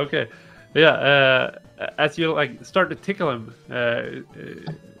 Okay. Yeah. As you like start to tickle him,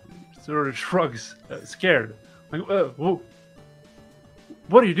 sort of shrugs, scared. Like, whoa.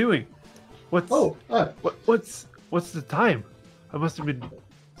 What are you doing? What's what's the time? I must have been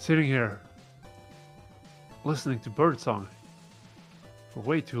sitting here listening to birdsong for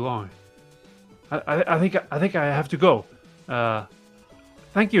way too long. I think I have to go.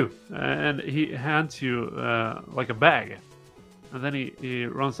 Thank you. And he hands you like a bag, and then he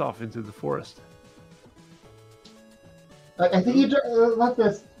runs off into the forest. I think you left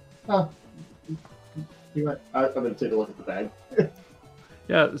this. I'm gonna take a look at the bag.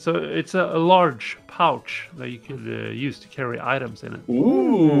 Yeah, so it's a large pouch that you could use to carry items in it.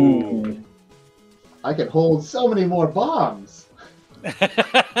 Ooh. I could hold so many more bombs.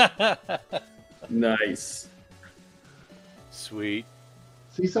 Nice. Sweet.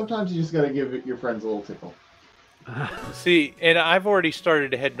 See, sometimes you just gotta give your friends a little tickle. See, and I've already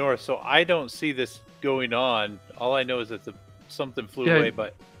started to head north, so I don't see this going on. All I know is that something flew away,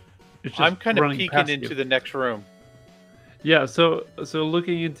 but It's just I'm kind of running peeking past into you. the next room. Yeah, so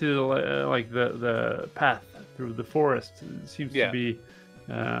looking into like the path through the forest, it seems to be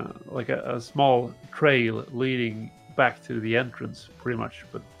like a small trail leading back to the entrance, pretty much,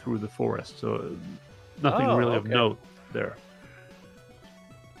 but through the forest. So nothing really of note there.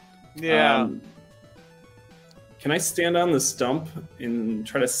 Yeah. Can I stand on the stump and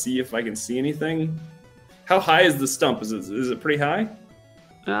try to see if I can see anything? How high is the stump? Is it pretty high?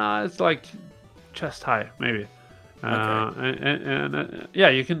 It's like chest high, maybe. Okay. And yeah,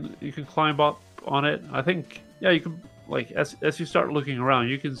 you can climb up on it. I think you can, like, as you start looking around,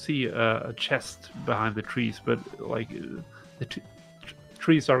 you can see a chest behind the trees, but like the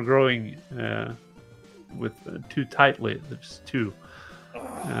trees are growing with too tightly. There's too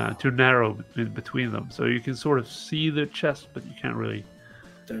narrow between them, so you can sort of see the chest, but you can't really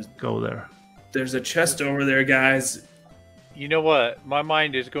go there. There's a chest over there, guys. You know what? My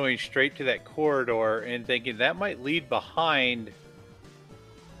mind is going straight to that corridor and thinking that might lead behind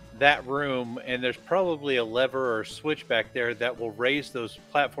that room, and there's probably a lever or switch back there that will raise those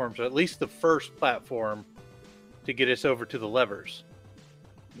platforms, or at least the first platform, to get us over to the levers.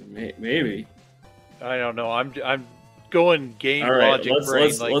 Maybe. I don't know. I'm going game All right, logic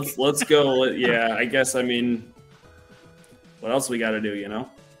brain. let's go. Yeah, I guess. I mean, what else we got to do? You know,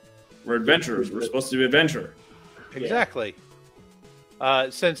 we're adventurers. We're supposed to be adventure. Exactly.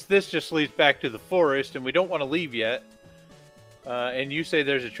 Since this just leads back to the forest, and we don't want to leave yet, and you say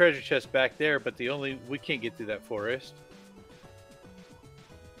there's a treasure chest back there, but we can't get through that forest.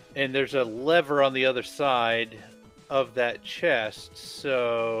 And there's a lever on the other side of that chest,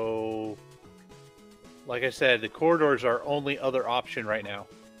 so like I said, the corridors are our only other option right now.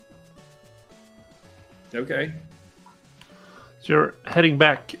 Okay. So you're heading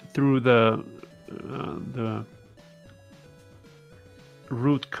back through the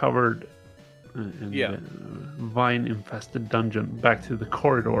root-covered and vine-infested dungeon back to the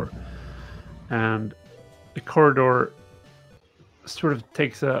corridor, and the corridor sort of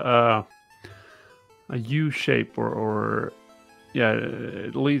takes a U shape, or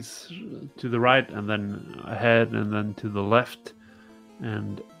it leads to the right and then ahead and then to the left,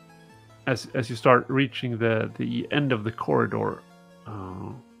 and as you start reaching the end of the corridor,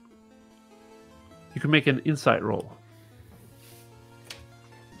 you can make an insight roll.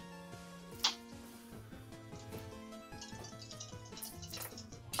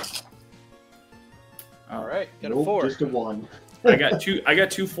 All right, got a Nope, 4. just a 1. I got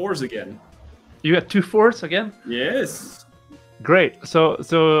two fours again. You got 2 4s again? Yes. Great.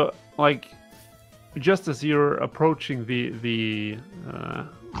 So like, just as you're approaching the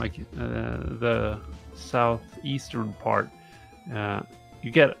southeastern part,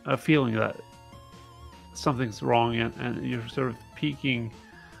 you get a feeling that something's wrong, and you're sort of peeking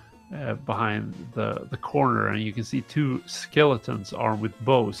behind the corner, and you can see 2 skeletons armed with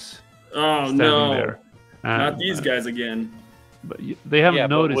bows Oh standing no! there. Not these guys again. But they haven't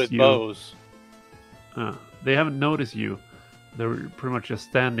noticed but with you. bows. They haven't noticed you. They're pretty much just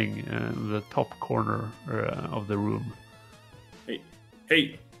standing in the top corner of the room.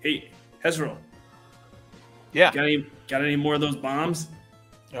 Hey, Hezro. Yeah. Got any more of those bombs?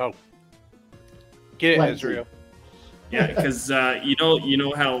 Oh. Get it, Plenty. Ezreal. Yeah, because you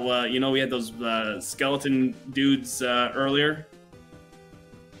know how we had those skeleton dudes earlier.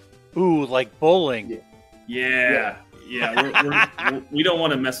 Ooh, like bowling. Yeah. Yeah, we don't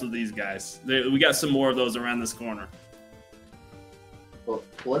want to mess with these guys. We got some more of those around this corner.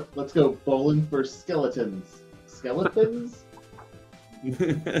 Well, let's go bowling for skeletons. Skeletons?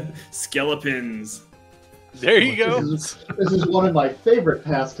 Skeletons. There you go. This is one of my favorite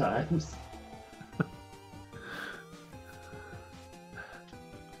pastimes.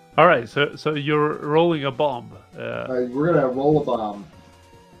 All right, so you're rolling a bomb. We're gonna roll a bomb.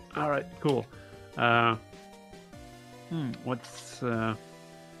 All right, cool. What's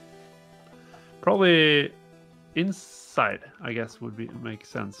probably inside? I guess would make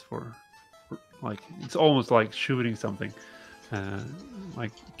sense for like it's almost like shooting something,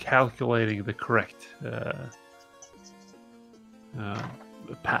 like calculating the correct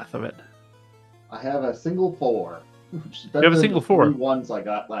path of it. I have a single 4. Which is better You have a than single the 4? 3 ones I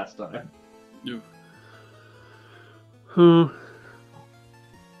got last time.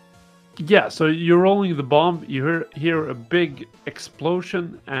 Yeah, so you're rolling the bomb. You hear a big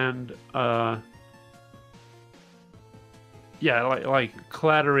explosion and like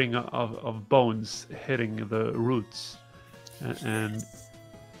clattering of bones hitting the roots, and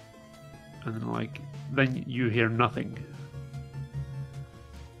like then you hear nothing.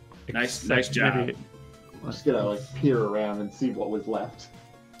 Nice Except job. maybe- I'm just gonna like peer around and see what was left.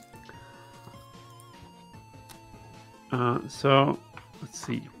 So let's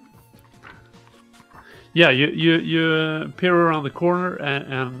see. Yeah, you peer around the corner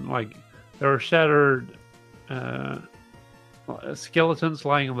and like there are shattered skeletons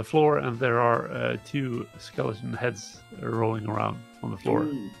lying on the floor, and there are 2 skeleton heads rolling around on the floor.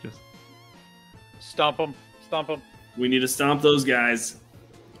 Ooh. Just Stomp them. Stomp them. We need to stomp those guys.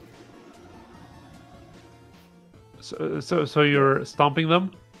 so you're stomping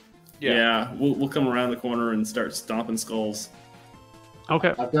them. Yeah, we'll come around the corner and start stomping skulls.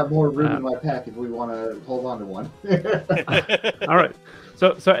 Okay. I've got more room in my pack if we want to hold on to one. All right.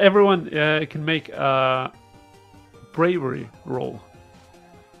 So everyone can make a bravery roll.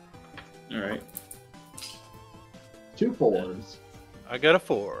 All right. 2 4s. I got a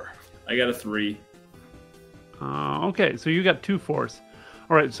 4. I got a 3. Okay, so you got 2 4s.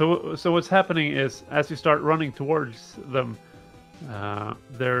 All right. So what's happening is as you start running towards them,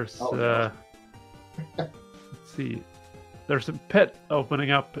 there's no. let's see, there's a pit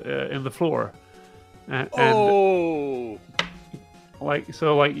opening up in the floor, and like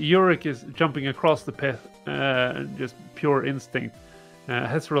Yurik is jumping across the pit, just pure instinct.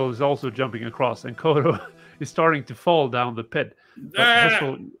 Hezrel is also jumping across, and Kodo is starting to fall down the pit. But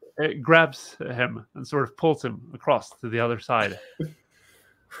Hezrel grabs him and sort of pulls him across to the other side.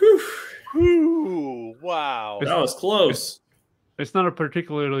 Whew, wow. That was close. It's not a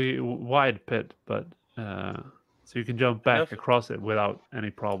particularly wide pit, but so you can jump back Enough. across it without any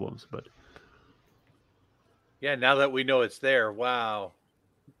problems. But Yeah, now that we know it's there, wow.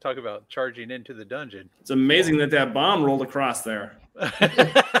 Talk about charging into the dungeon. It's amazing that bomb rolled across there.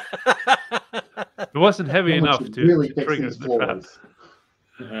 it wasn't heavy Someone enough should to really fix trigger these the trap. floors.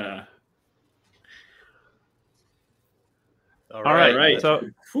 All All right. right.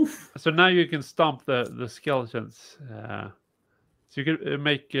 Right. So now you can stomp the skeletons. So you can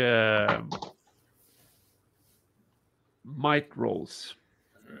make might rolls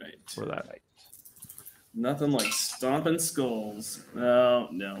All right. for that. Nothing like stomping skulls. Oh,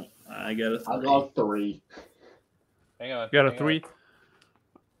 no. I got a 3. I got 3. Hang on. You got a hang 3.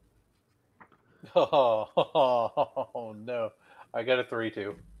 on. Oh, no. I got a 3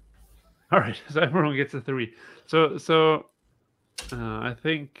 too. All right. So everyone gets a 3. So I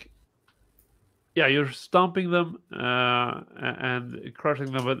think. Yeah, you're stomping them and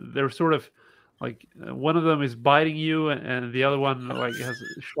crushing them, but they're sort of like one of them is biting you, and the other one like has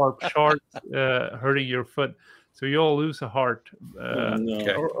sharp shards hurting your foot. So you all lose a heart, no.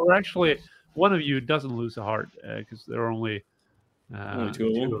 Okay. or actually, one of you doesn't lose a heart because there are only Only 2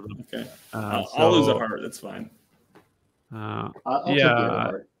 of them? Okay. I'll lose a heart. That's fine. I'll take the Yeah. other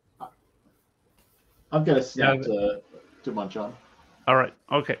heart. I've got a snack to munch on. All right.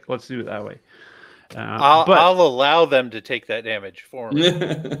 Okay. Let's do it that way. I'll allow them to take that damage for me.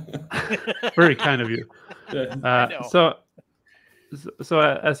 Very kind of you. I know. So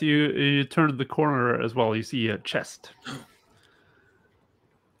as you turn the corner as well, you see a chest.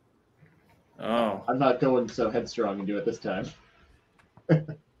 Oh. I'm not going so headstrong and do it this time.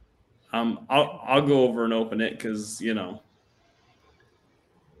 I'll go over and open it because yeah,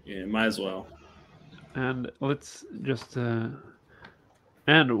 might as well. And let's just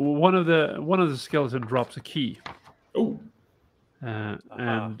and one of the skeleton drops a key, Oh.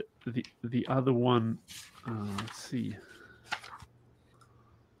 and the other one, let's see.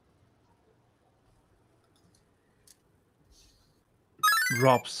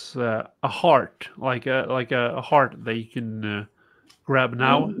 drops a heart, like a heart that you can grab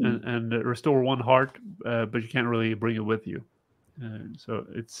now and restore 1 heart, but you can't really bring it with you. So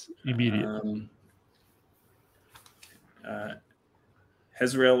it's immediate.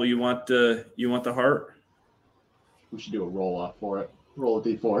 Hezrael, you want the heart? We should do a roll off for it. Roll a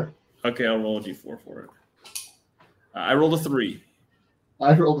d4. Okay, I'll roll a d4 for it. I rolled a 3.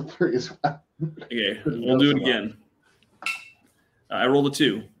 I rolled a 3 as well. Okay, we'll do it again. I rolled a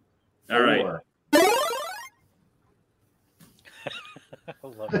 2. All right. 4. I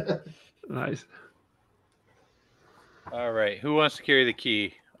love it. Nice. All right. Who wants to carry the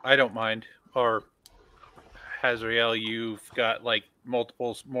key? I don't mind. Or Hazriel, you've got like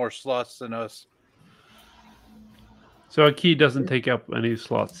multiple more slots than us. So a key doesn't take up any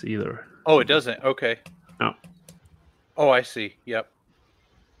slots either. Oh, it doesn't. Okay. No. Oh, I see. Yep.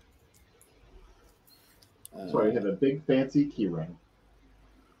 So I have a big fancy key ring.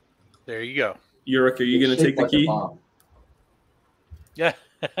 There you go. Yurik, are you going to take the key? Yeah.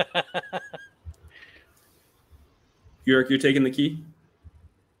 Yurik, you're taking the key?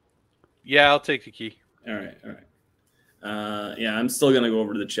 Yeah, I'll take the key. All right. Yeah, I'm still going to go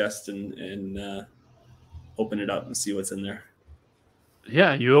over to the chest and open it up and see what's in there.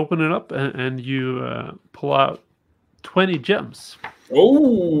 Yeah, you open it up and you pull out 20 gems.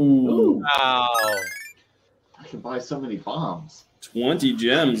 Oh! Wow. I can buy so many bombs. 20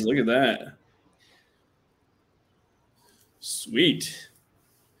 gems. Look at that. Sweet.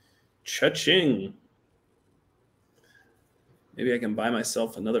 Cha-ching. Maybe I can buy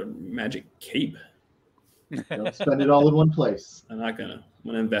myself another magic cape. Don't spend it all in one place. I'm not gonna. I'm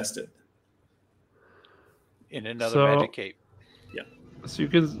gonna invest it. In another magic cape. Yeah. So you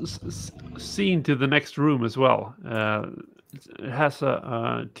can see into the next room as well. It has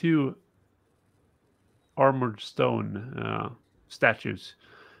 2 armored stone statues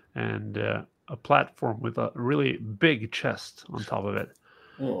and a platform with a really big chest on top of it.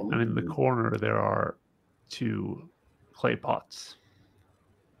 Oh, and in the corner there are 2 clay pots.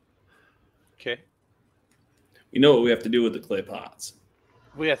 Okay. We know what we have to do with the clay pots.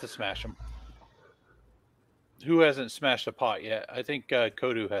 We have to smash them. Who hasn't smashed a pot yet? I think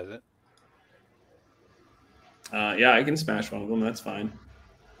Kodu hasn't. Yeah, I can smash one of them. That's fine.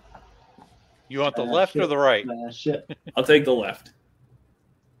 You want the left or the right? Shit. I'll take the left.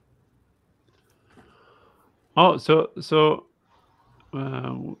 Oh, so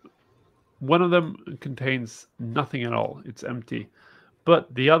one of them contains nothing at all. It's empty.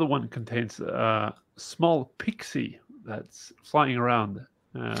 But the other one contains a small pixie that's flying around,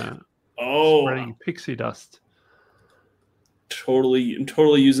 spreading pixie dust. I'm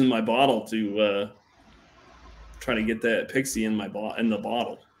totally using my bottle to try to get that pixie in the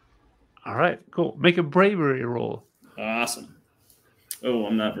bottle. All right, cool. Make a bravery roll. Awesome. Oh,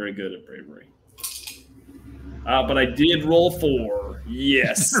 I'm not very good at bravery. But I did roll 4.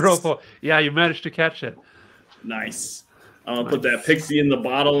 Yes. Roll 4. Yeah, you managed to catch it. Nice. I'm gonna put that pixie in the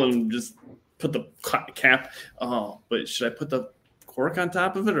bottle and just put the cap. Oh, but should I put the cork on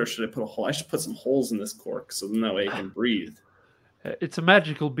top of it, or should I put a hole? I should put some holes in this cork so then that way it can breathe. It's a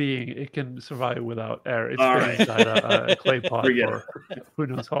magical being. It can survive without air. It's All been right. inside a clay pot Forget for who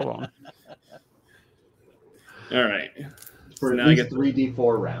knows how long. All right. For Now at I least get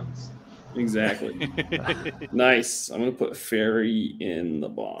 3d4 rounds. Exactly. Nice. I'm gonna put fairy in the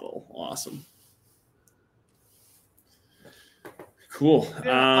bottle. Awesome. Cool.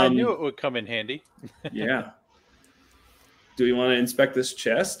 Yeah, I knew it would come in handy. Yeah. Do we want to inspect this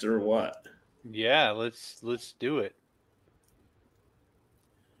chest or what? Yeah, let's do it.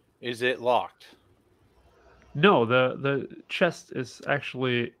 Is it locked? No, the chest is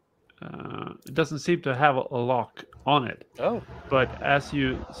actually it doesn't seem to have a lock on it. Oh, But as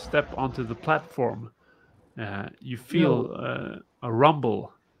you step onto the platform, you feel a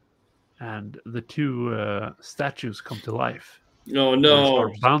rumble, and the 2 statues come to life. Oh They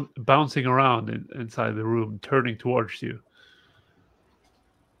no. start bouncing around inside the room, turning towards you.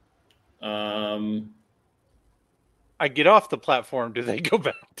 I get off the platform. Do they go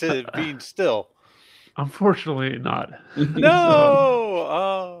back to being still? Unfortunately, not. No.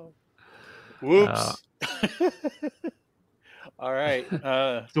 Oh, whoops. All right.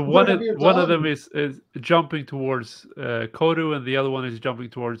 So What one have you of done? them is jumping towards Kodu, and the other one is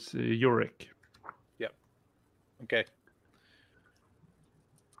jumping towards Yurik. Okay.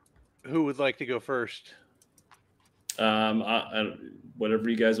 Who would like to go first?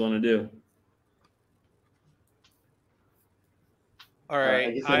 Whatever you guys want to do. All I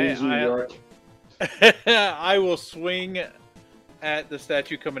right. guess that is you, York. I will swing at the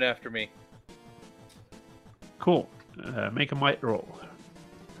statue coming after me. Cool. Make a might roll.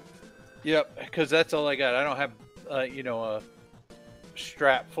 Yep, because that's all I got. I don't have, a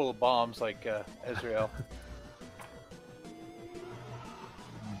strap full of bombs like Ezreal.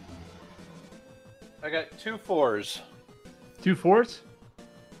 I got 2 4s. 2 4s?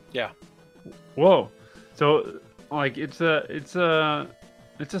 Yeah. Whoa. So like it's a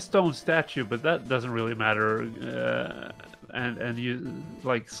stone statue, but that doesn't really matter. And you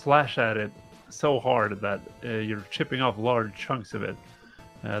like slash at it so hard that you're chipping off large chunks of it.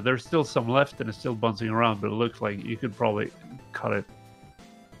 There's still some left and it's still bouncing around, but it looks like you could probably cut it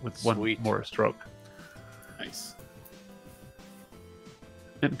with Sweet. one more stroke. Nice.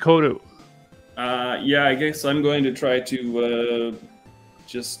 And Kodu. Yeah, I guess I'm going to try to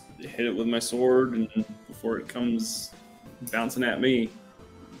just hit it with my sword and before it comes bouncing at me.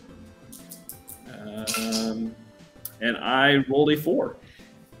 And I rolled a 4.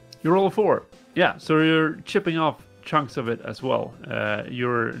 You roll a 4. Yeah, so you're chipping off chunks of it as well.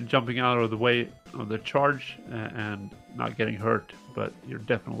 You're jumping out of the way of the charge and not getting hurt, but you're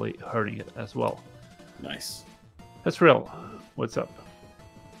definitely hurting it as well. Nice. That's real. What's up?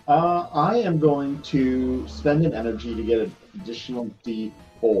 I am going to spend an energy to get an additional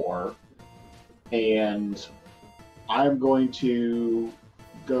D4, and I'm going to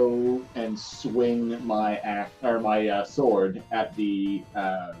go and swing my sword at the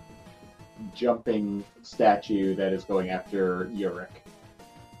jumping statue that is going after Yurik.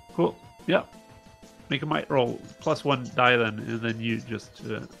 Cool. Yeah. Make a might roll. +1 die then, and then you just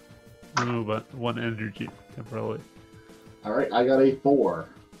remove 1 energy temporarily. All right, I got a 4.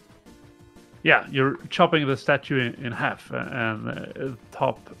 Yeah, you're chopping the statue in half, and the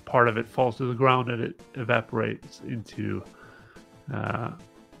top part of it falls to the ground, and it evaporates into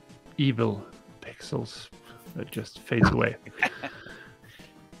evil pixels that just fades away.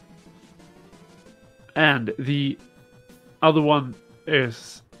 And the other one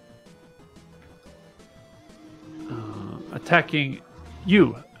is attacking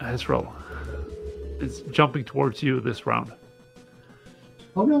you, Ezreal. It's jumping towards you this round.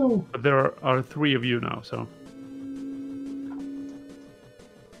 Oh no! But there are 3 of you now, so.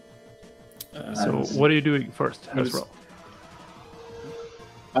 So what are you doing first, Ezreal?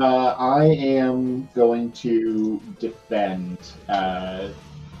 I am going to defend.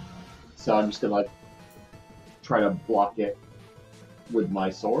 So I'm just gonna try to block it with my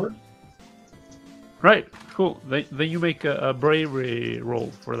sword. Right, cool. Then you make a bravery roll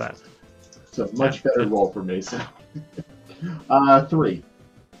for that. It's a much better roll for me. So 3.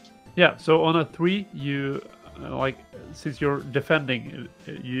 Yeah, so on a 3, you since you're defending,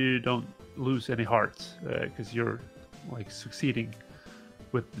 you don't lose any hearts because you're succeeding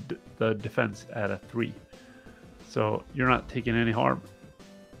with the defense at a 3. So you're not taking any harm,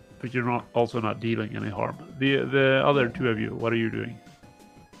 but you're also not dealing any harm. The other 2 of you, what are you doing?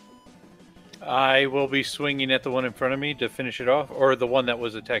 I will be swinging at the one in front of me to finish it off, or the one that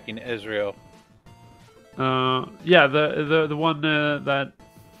was attacking Ezreal. Yeah, the one that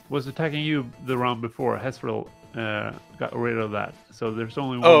was attacking you the round before, Ezreal, got rid of that. So there's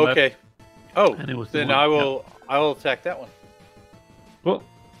only one left. Okay. Oh, and it was then one, I will attack that one. Well,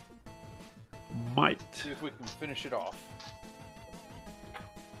 might. See if we can finish it off.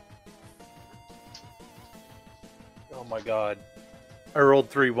 Oh my god. I rolled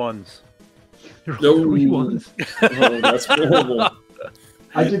 3 1s. You rolled 3 1s. Oh, that's horrible.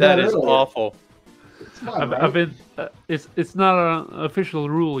 I did That that is earlier. awful. It's fine, right? I've been it's not an official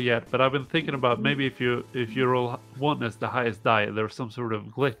rule yet, but I've been thinking about maybe if you roll 1 as the highest die, there's some sort of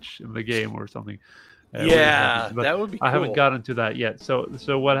glitch in the game or something. Yeah, but that would be cool. I haven't gotten to that yet. So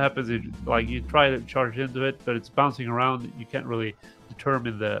what happens is you try to charge into it, but it's bouncing around. You can't really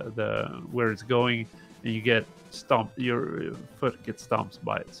determine the where it's going, and you get stomped. Your foot gets stomped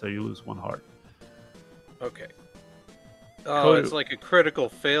by it, so you lose 1 heart. Okay. Oh, it's like a critical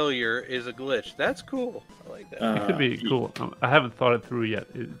failure is a glitch. That's cool. I like that. It could be cool. I haven't thought it through yet.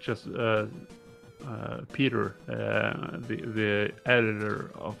 It just Peter, the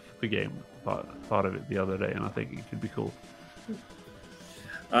editor of the game, thought of it the other day, and I think it could be cool.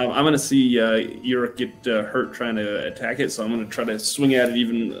 I'm going to see Yurik get hurt trying to attack it, so I'm going to try to swing at it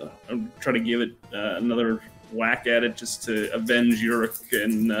even, try to give it another whack at it just to avenge Yurik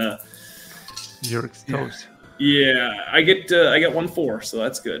and Yurik's toast. Yeah, I get 1 4, so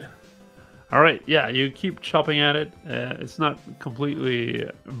that's good. All right, yeah, you keep chopping at it. It's not completely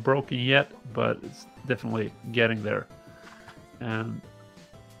broken yet, but it's definitely getting there, and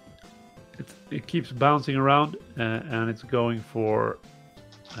it keeps bouncing around, and it's going for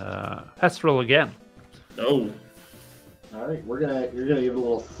Ezreal again. Oh, All right, you're gonna give it a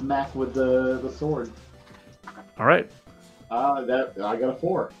little smack with the sword. All right, I got a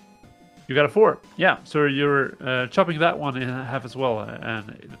 4. You got a 4. Yeah, so you're chopping that one in half as well,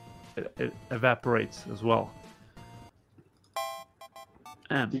 and it evaporates as well.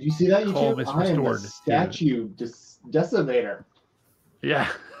 And Did you see that, calm YouTube? is I am the restored. statue decimator.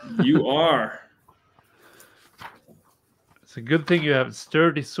 Yeah, You are. it's a good thing you have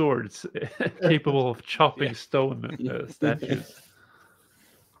sturdy swords capable of chopping Yeah. stone statues.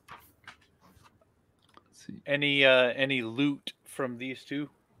 Let's see. Any loot from these two?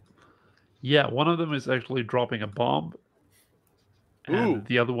 Yeah, one of them is actually dropping a bomb, and Ooh.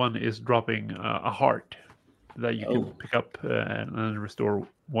 the other one is dropping a heart that you Oh. can pick up and restore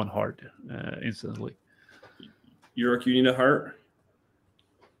 1 heart instantly. Yurk, you need a heart?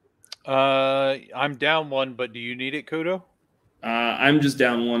 I'm down 1, but do you need it, Kodo? I'm just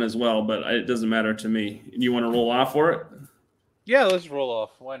down 1 as well, but it doesn't matter to me. You want to roll off for it? Yeah, let's roll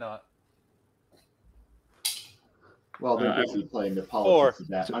off. Why not? Well, they're I- busy playing the politics of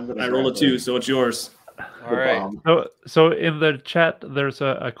that. I'm gonna I rolled a grab 2, so it's yours. All right. bomb. So in the chat, there's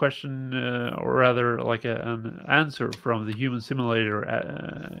a question, or rather, like an answer from the Human Simulator,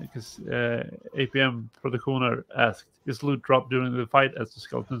 because APM for the corner asked, "Is loot dropped during the fight as the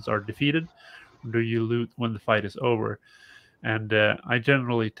skeletons are defeated, or do you loot when the fight is over?" And I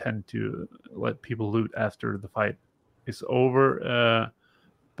generally tend to let people loot after the fight is over,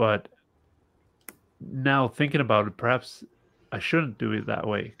 but now thinking about it, perhaps I shouldn't do it that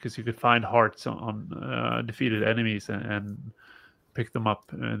way, because you could find hearts on defeated enemies and pick them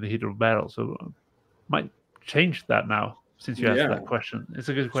up in the heat of battle. So might change that now, since you asked Yeah. that question. It's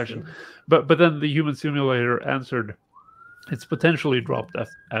a good question. But then the Human Simulator answered, it's potentially dropped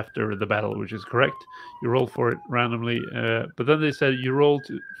after the battle, which is correct. You roll for it randomly, but then they said you roll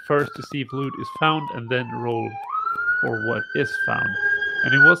first to see if loot is found, and then roll for what is found.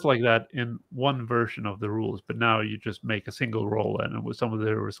 And it was like that in one version of the rules, but now you just make a single roll, and some of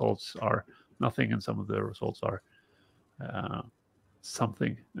the results are nothing, and some of the results are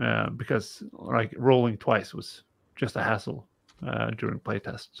something, because like rolling twice was just a hassle during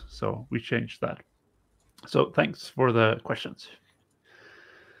playtest. So we changed that. So thanks for the questions.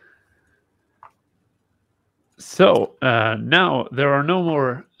 So now there are no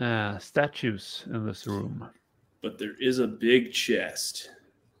more statues in this room. But there is a big chest.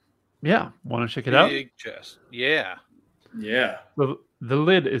 Yeah, want to check it out? Big chest. Yeah. Yeah. The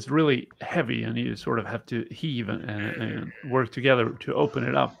lid is really heavy, and you sort of have to heave and work together to open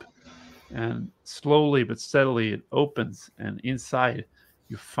it up. And slowly but steadily it opens, and inside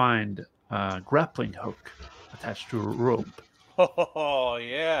you find a grappling hook attached to a rope. Oh,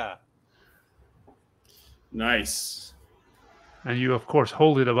 yeah. Nice. And you, of course,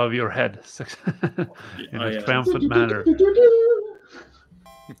 hold it above your head in a yeah. triumphant manner.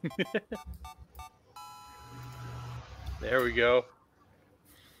 There we go.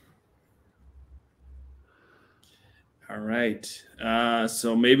 All right.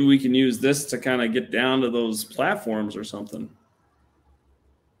 So maybe we can use this to kind of get down to those platforms or something.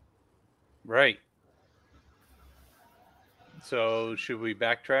 Right. So should we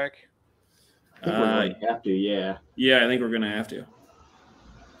backtrack? I think we're going to have to, yeah. Yeah, I think we're going to have to.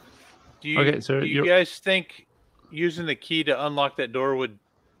 Do you, Okay, so do you guys think using the key to unlock that door would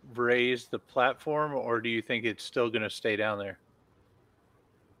raise the platform, or do you think it's still going to stay down there?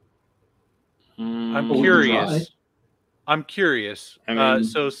 I'm we can curious. try. I'm curious. I mean-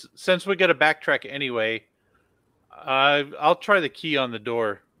 So since we got to backtrack anyway, I'll try the key on the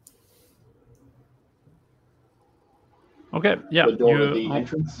door. Okay, yeah. The door to the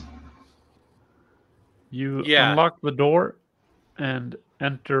entrance. You Yeah. unlock the door and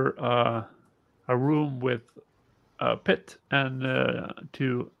enter a room with a pit and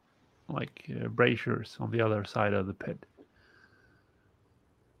 2 braziers on the other side of the pit.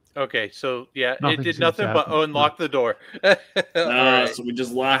 Okay, so yeah, Nothing it did seems to nothing but happen. unlock the door. All right. So we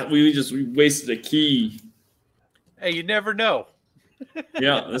just we wasted a key. Hey, you never know.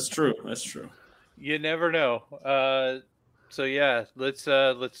 Yeah, that's true. That's true. You never know. So yeah, let's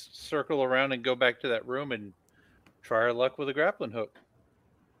circle around and go back to that room and try our luck with a grappling hook.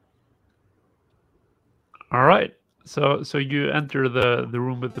 All right. So you enter the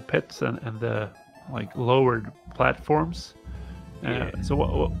room with the pits and the lowered platforms. So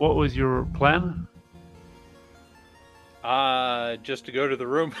what was your plan? Just to go to the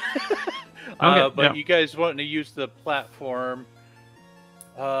room. Okay, But yeah. you guys wanting to use the platform?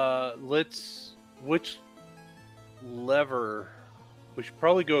 Which lever? We should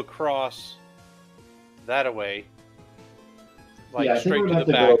probably go across that way, Yeah, I think straight we're to going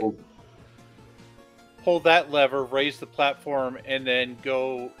the to have back. to go. Pull that lever, raise the platform, and then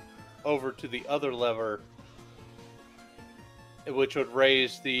go over to the other lever which would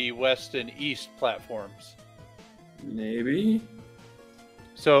raise the west and east platforms. Maybe.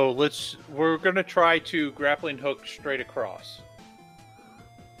 So we're gonna try to grappling hook straight across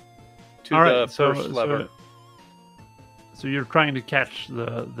to All the right, first lever. So you're trying to catch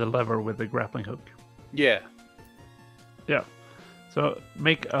the lever with the grappling hook. Yeah. Yeah. So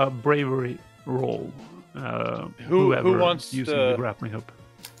make a bravery roll. Who Whoever wants using the- the grappling hook?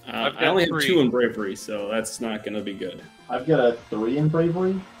 I've I only got have 3. 2 in bravery, so that's not going to be good. I've got a 3 in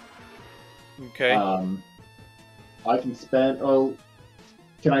bravery. Okay. I can spend. Oh,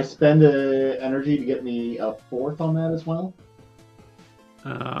 can I spend energy to get me a 4th on that as well?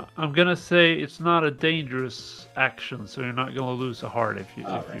 I'm gonna say it's not a dangerous action, so you're not gonna lose a heart if you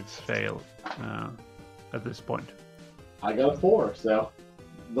Alright. fail at this point. I got a 4, so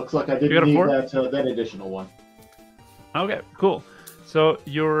looks like I got didn't a need 4? that additional one. Okay, cool. So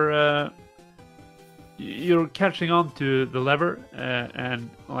you're catching on to the lever, and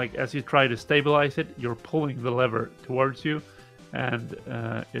like as you try to stabilize it, you're pulling the lever towards you, and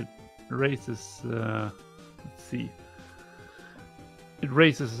it raises. Let's see. It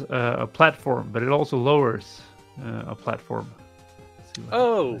raises a platform, but it also lowers a platform. Let's see what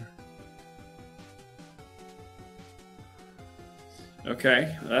Oh. happens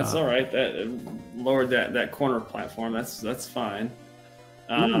Okay, that's all right. That lowered that corner platform. That's fine.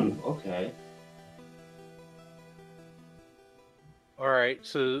 Ooh, okay. All right.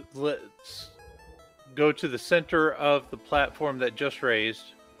 So let's go to the center of the platform that just raised.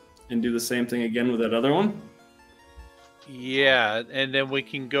 And do the same thing again with that other one. Yeah, and then we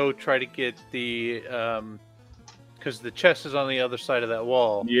can go try to get the because the chest is on the other side of that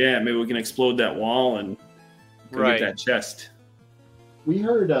wall. Yeah, maybe we can explode that wall and go Right. get that chest. We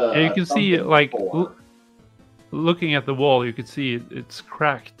heard. Yeah, you can see something like before. looking at the wall, you can see it's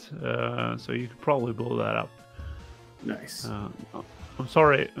cracked, so you could probably blow that up. Nice. I'm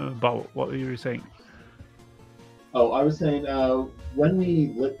sorry about what you were saying. Oh, I was saying when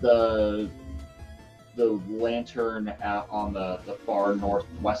we lit the lantern out on the far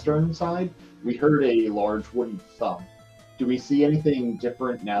northwestern side, we heard a large wooden thump. Do we see anything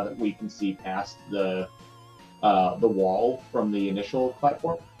different now that we can see past the wall from the initial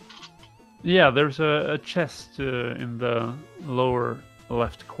platform? Yeah, there's a chest in the lower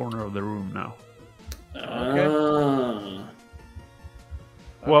left corner of the room now. Ah.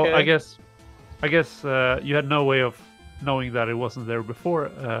 Well, Okay. I guess you had no way of knowing that it wasn't there before,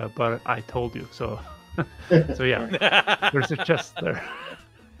 but I told you. So, so yeah, there's a chest there,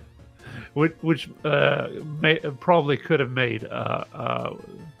 which probably could have made a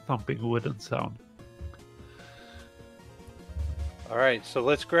thumping wooden sound. All right, so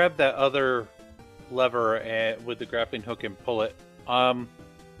let's grab that other lever with the grappling hook and pull it. Yeah.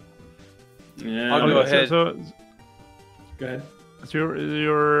 I'll go Okay, ahead. So Go ahead.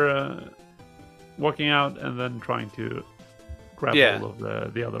 you're walking out and then trying to grab Yeah. hold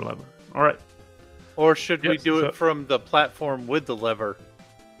of the other lever. All right. Or should we Yes, do so- it from the platform with the lever,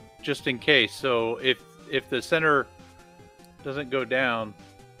 just in case? So if the center doesn't go down,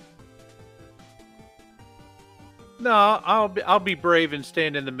 no, I'll be brave and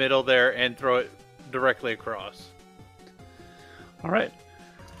stand in the middle there and throw it directly across. All right.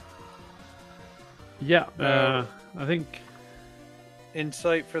 Yeah, Uh, I think.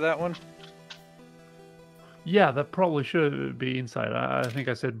 Insight for that one. Yeah, that probably should be inside. I think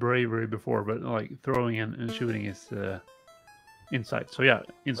I said bravery before, but like throwing and shooting is inside. So yeah,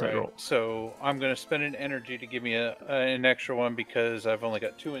 inside Right. roll. So I'm going to spend an energy to give me an extra one because I've only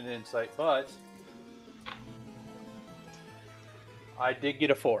got 2 in insight, but I did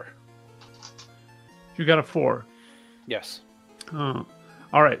get a 4. You got a 4. Yes. All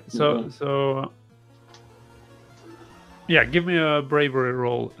right. So Mhm. so yeah, give me a bravery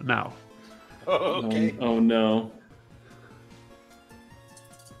roll now. Okay. Oh no.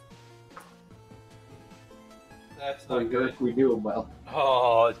 That's Pretty not good good. if we do them well.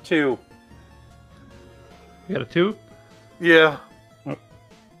 Oh, 2. You got a 2. Yeah.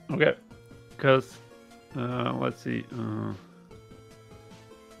 Okay. Because let's see.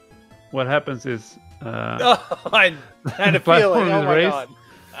 What happens is I had a Platform feeling. Oh is my raised.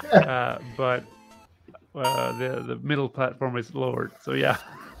 god. but the middle platform is lowered. So yeah,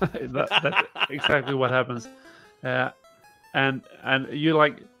 that's exactly what happens. And you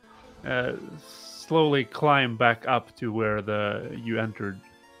like slowly climb back up to where you entered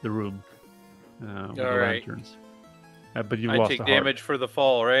the room with the All right. lanterns. But you I lost take a heart. damage for the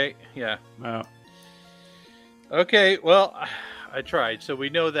fall, right? Yeah. Uh, Okay, well, I tried. So we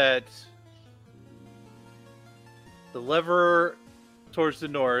know that the lever towards the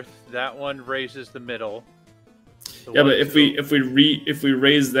north, that one raises the middle. Yeah, but if we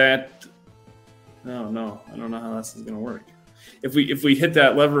raise that, no, I don't know how this is gonna work. If we hit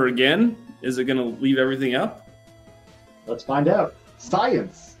that lever again, is it gonna leave everything up? Let's find out.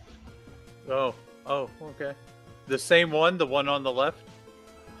 Science. Oh, okay. The same one, the one on the left.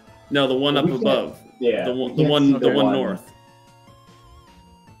 No, the one up We can't- above. Yeah. The we one, can't see the one north.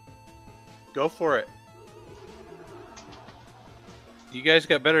 Go for it. You guys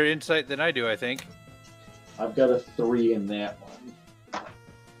got better insight than I do, I think. I've got a 3 in that one.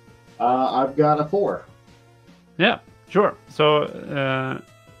 I've got a 4. Yeah, sure. So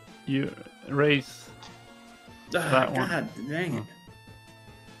you raise that one. God dang it.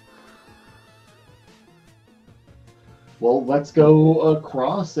 Well, let's go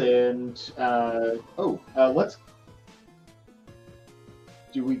across and let's.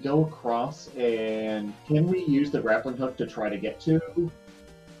 Do we go across and can we use the grappling hook to try to get to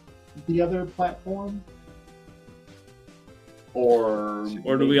the other platform? Or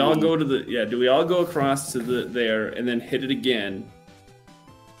Or do we all go to the do we all go across to there and then hit it again?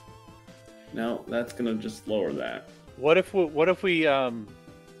 No, that's gonna just lower that. What if we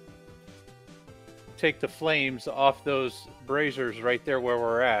take the flames off those braziers right there where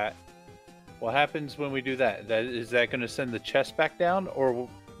we're at? What happens when we do that? Is that going to send the chest back down, or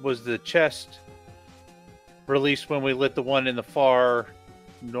was the chest released when we lit the one in the far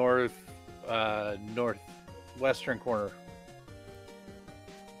northwestern corner?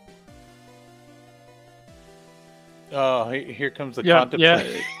 Oh, here comes the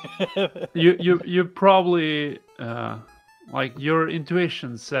contemplate. Yeah. You probably like your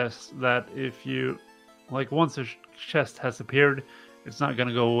intuition says that if you once a chest has appeared, it's not going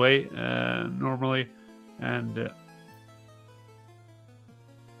to go away normally, and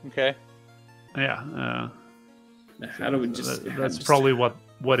okay. Yeah. How do we just? That's probably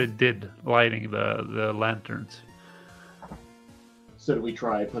what it did, lighting the lanterns. So do we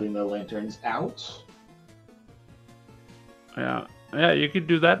try putting the lanterns out? Yeah, you could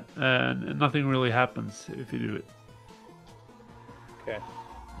do that, and nothing really happens if you do it. Okay.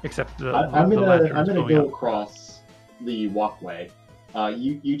 Except I'm gonna go up. across the walkway.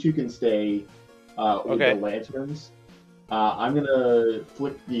 You two can stay with the lanterns. I'm gonna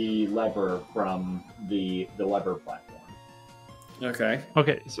flip the lever from the lever platform. Okay.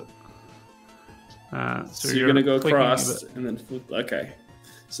 Okay, so you're gonna go across and then flip. Okay.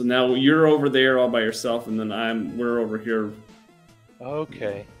 So now you're over there all by yourself, and then we're over here.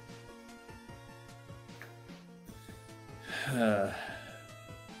 Okay.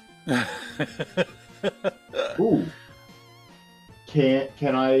 Ooh.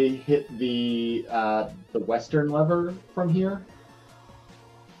 Can I hit the western lever from here?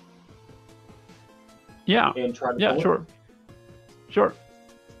 Yeah. And try to Yeah, pull sure. it? Sure.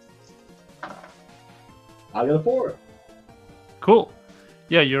 I got a 4. Cool.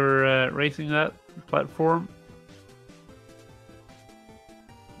 Yeah, you're raising that platform.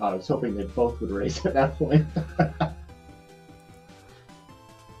 I was hoping they both would raise at that point.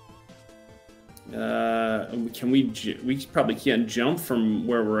 Can we probably can't jump from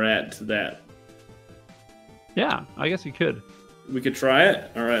where we're at to that. Yeah, I guess you could. We could try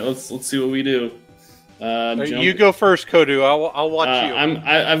it. All right, let's see what we do. You go first, Kodu. I'll watch you.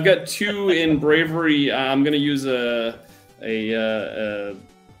 I've got 2 in bravery. I'm gonna use a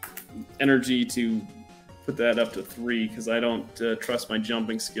energy to put that up to 3 because I don't trust my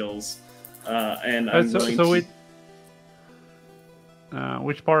jumping skills. And I'm going to...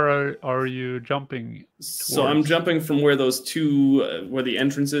 which part are you jumping towards? So I'm jumping from where those 2, where the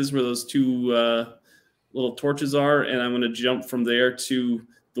entrance is, where those 2 little torches are, and I'm going to jump from there to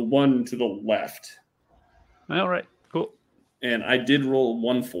the one to the left. All right, cool. And I did roll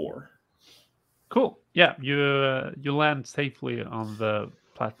 1-4. Cool. Yeah, you land safely on the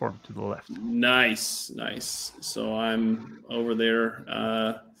platform to the left. Nice. So I'm over there.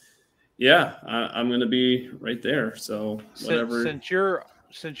 I'm going to be right there. So whatever.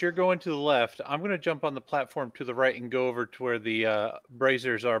 Since you're going to the left, I'm going to jump on the platform to the right and go over to where the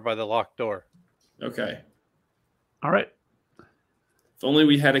braziers are by the locked door. Okay. All right. If only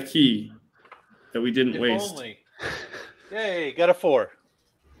we had a key that we didn't waste. Only. Yay, got a 4.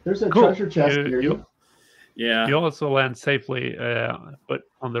 There's a treasure chest near you. Yeah. You also land safely, but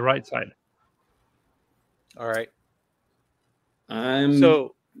on the right side. All right.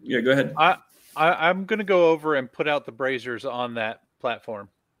 Yeah, go ahead. I'm going to go over and put out the braziers on that platform.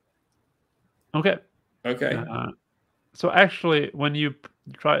 Okay. So actually, when you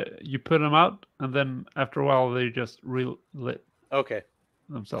put them out, and then after a while, they just relit. Okay.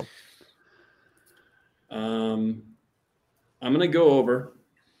 Themselves. I'm going to go over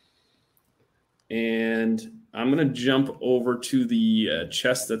and I'm gonna jump over to the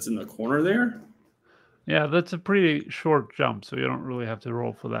chest that's in the corner there. Yeah, that's a pretty short jump, so you don't really have to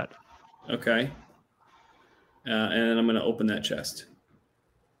roll for that. Okay. And then I'm gonna open that chest.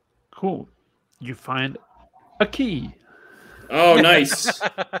 Cool. You find a key. Oh, nice.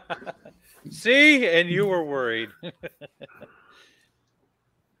 See, and you were worried.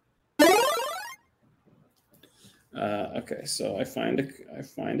 Okay, so I find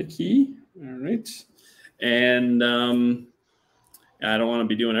a key. All right, and I don't want to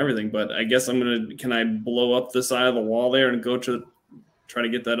be doing everything, but I guess I'm gonna. Can I blow up the side of the wall there and go to try to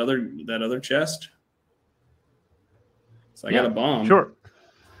get that other chest? So I got a bomb. Sure.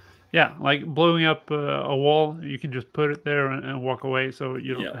 Yeah, like blowing up a wall, you can just put it there and walk away, so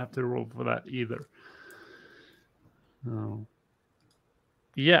you don't have to roll for that either.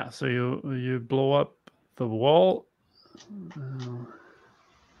 Yeah, so you blow up the wall,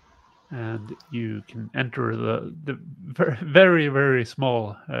 and you can enter the very, very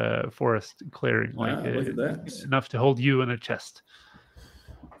small forest clearing, like look at that. enough to hold you in a chest.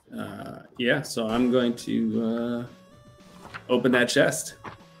 Yeah, so I'm going to open that chest.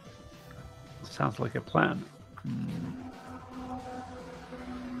 Sounds like a plan.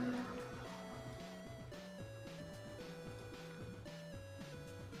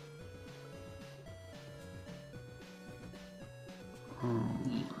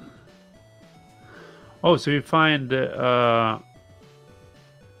 Oh, so you find an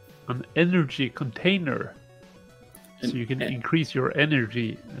energy container, so you can increase your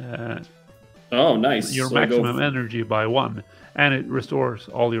energy. Oh, nice. Your So maximum energy by 1, and it restores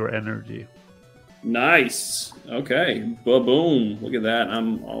all your energy. Nice. Okay. Boom. Look at that.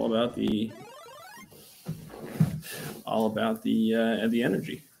 I'm all about the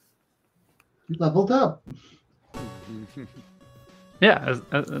energy. You leveled up. Yeah, as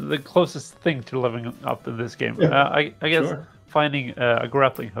the closest thing to leveling up in this game. I guess Sure. finding a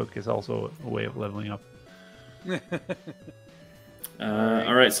grappling hook is also a way of leveling up.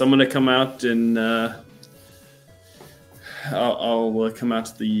 All right, so I'm gonna come out and I'll come out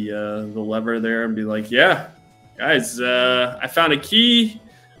to the lever there and be like, "Yeah, guys, I found a key.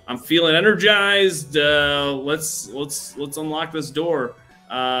 I'm feeling energized. Let's unlock this door.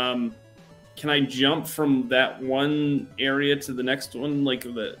 Can I jump from that one area to the next one, like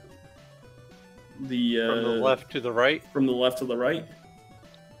the From the left to the right? From the left to the right?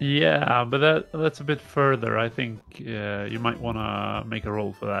 Yeah, but that's a bit further. I think you might want to make a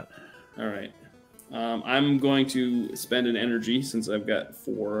roll for that. All right. I'm going to spend an energy since I've got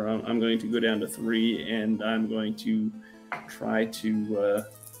 4. I'm going to go down to 3, and I'm going to try to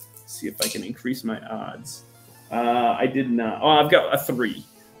see if I can increase my odds. I did not. Oh, I've got a 3.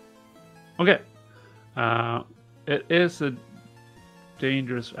 Okay. It is a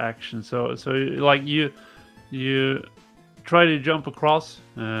dangerous action. So like you try to jump across.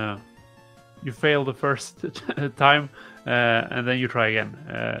 You fail the first time, and then you try again,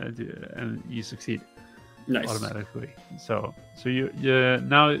 and you succeed. Nice. Automatically. So you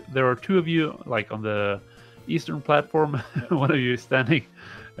now there are 2 of you like on the eastern platform. One of you is standing.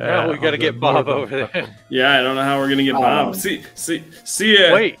 Yeah, we got to get Bob over there. platform. Yeah, I don't know how we're gonna get Bob. See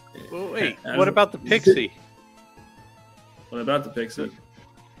ya. Wait. What about the pixie? What about the pixie?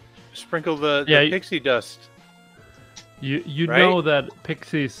 Sprinkle the Yeah, pixie dust. You Right? know that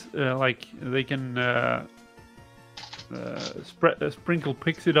pixies like they can sprinkle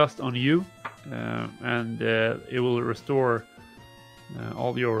pixie dust on you, and it will restore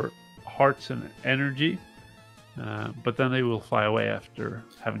all your hearts and energy. But then they will fly away after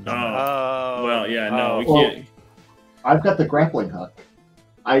having done that. Oh. Well, yeah, no, we Well, can't. I've got the grappling hook.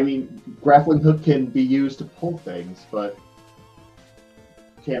 I mean, grappling hook can be used to pull things, but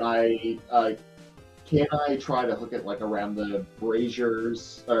can I try to hook it like around the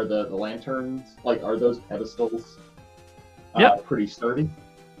braziers or the lanterns? Like, are those pedestals pretty sturdy?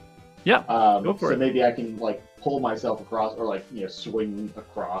 Yeah, go for so it. maybe I can like pull myself across, or like swing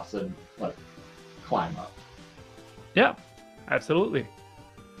across and like climb up. Yeah, absolutely.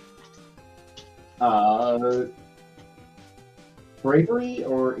 Bravery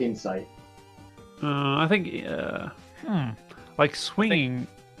or insight? I think like swinging.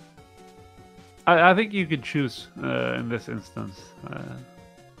 I think you could choose in this instance.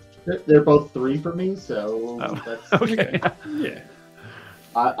 They're both 3 for me, so that's Okay. Yeah.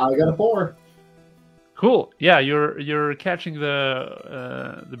 I got a 4. Cool. Yeah, you're catching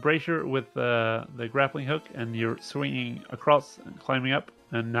the brazier with the grappling hook, and you're swinging across and climbing up,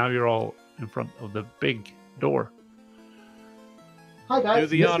 and now you're all in front of the big door. Hi guys. Do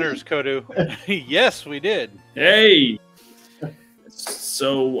the honors, Kodu. Yes, we did. Hey.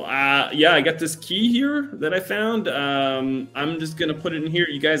 So yeah, I got this key here that I found. I'm just gonna put it in here.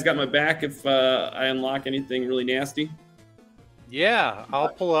 You guys got my back if I unlock anything really nasty. Yeah, I'll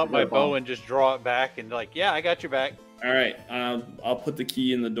pull out my bow and just draw it back and like, yeah, I got your back. All right, I'll put the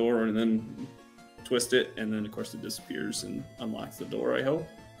key in the door and then twist it, and then of course it disappears and unlocks the door. I hope.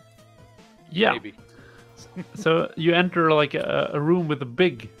 Yeah. Maybe. So you enter like a room with a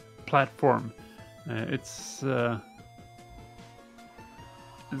big platform. It's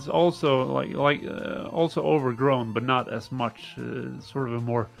also also overgrown, but not as much. Sort of a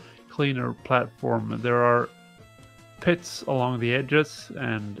more cleaner platform. There are pits along the edges,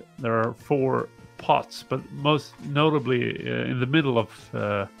 and there are 4 pots. But most notably, in the middle of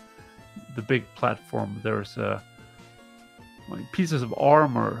the big platform, there's like pieces of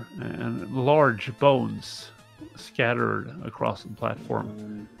armor and large bones scattered across the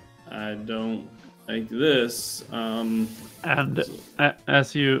platform. I don't like this. And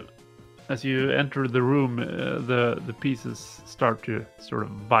as you enter the room, the pieces start to sort of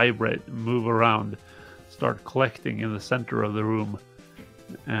vibrate, move around, start collecting in the center of the room,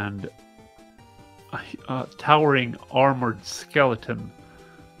 and a towering armored skeleton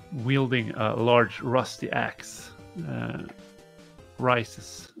wielding a large rusty axe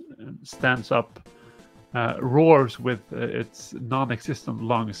rises, stands up, roars with its non-existent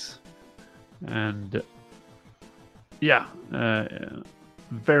lungs, and yeah,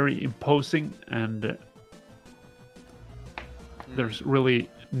 very imposing, and there's really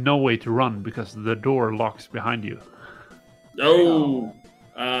no way to run because the door locks behind you. Oh,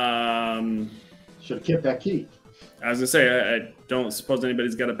 Should have kept that key. I was gonna say I don't suppose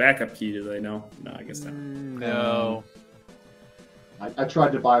anybody's got a backup key, do they? No, I guess not. No. I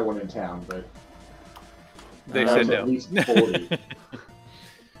tried to buy one in town, but They that said was at no. least 40.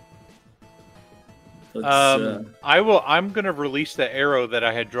 I'm gonna release the arrow that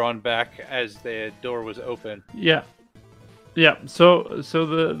I had drawn back as the door was open. Yeah. So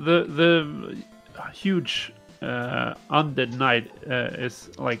the huge undead knight is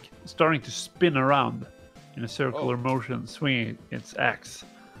like starting to spin around in a circular motion, swinging its axe.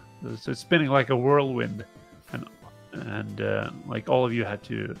 So it's spinning like a whirlwind, and like all of you had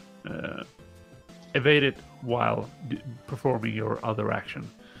to evade it while performing your other action.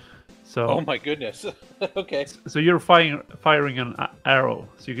 So, Oh my goodness. Okay. So you're firing an arrow,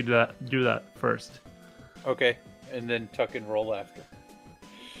 so you can do that first. Okay. And then tuck and roll after.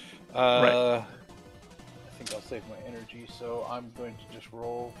 Right. I think I'll save my energy, so I'm going to just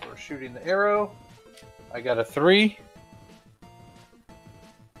roll for shooting the arrow. I got a 3.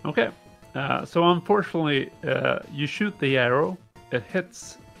 Okay. So unfortunately, you shoot the arrow. It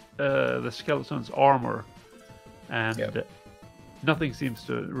hits the skeleton's armor, and nothing seems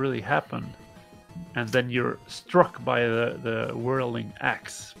to really happen. And then you're struck by the whirling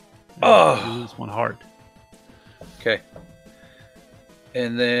axe. Oh. You lose 1 heart. Okay.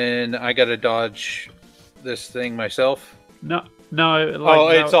 And then I got to dodge this thing myself. No.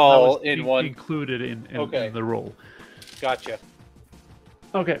 It's all in one. Included in Okay. the roll. Gotcha.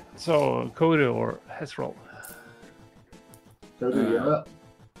 Okay, so Cody or Hezrol. Go to Europe.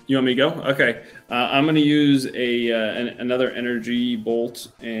 You want me to go? Okay. I'm going to use another energy bolt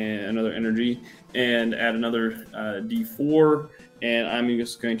and another energy, and add another D4, and I'm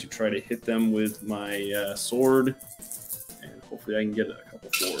just going to try to hit them with my sword, and hopefully I can get a couple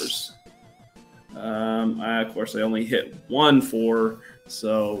 4s. Of course, I only hit 1 4,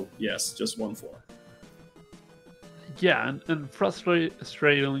 so yes, just 1 4. Yeah, and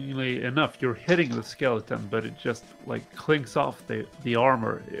frustratingly enough, you're hitting the skeleton, but it just like clinks off the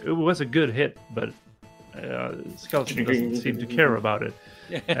armor. It was a good hit, but the skeleton doesn't seem to care about it.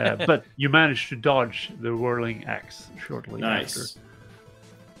 But you managed to dodge the whirling axe shortly after.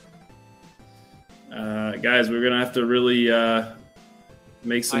 Guys, we're gonna have to really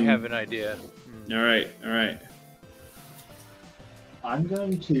make some. I have an idea. All right. I'm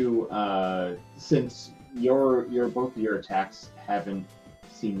going to since your both of your attacks haven't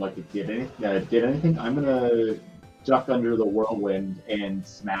seemed like it did anything. I'm gonna duck under the whirlwind and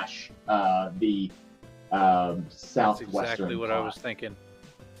smash the southwestern. That's exactly what I pot. was thinking.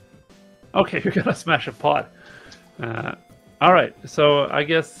 Okay, you're gonna smash a pot. All right, so I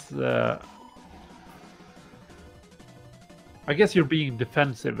guess you're being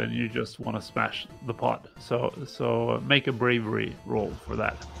defensive and you just want to smash the pot. So make a bravery roll for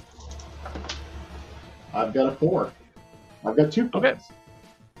that. I've got a 4. I've got 2 points. Okay.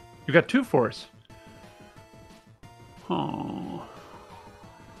 You got 2 4s. Oh.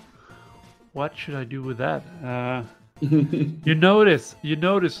 What should I do with that? You notice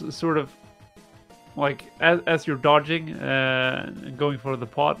sort of like as you're dodging and going for the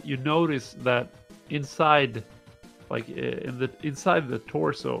pot, you notice that inside, like inside the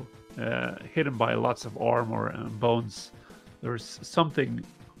torso, hidden by lots of armor and bones, there's something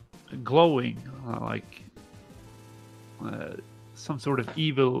glowing, like some sort of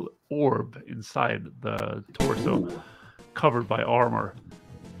evil orb inside the torso, covered by armor.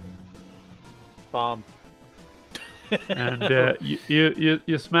 Bomb. And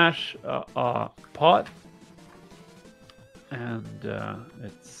you smash a pot, and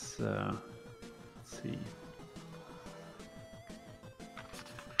it's let's see.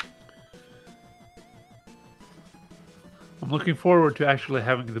 I'm looking forward to actually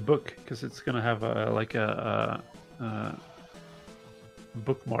having the book because it's gonna have a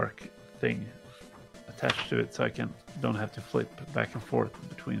bookmark thing attached to it, so I don't have to flip back and forth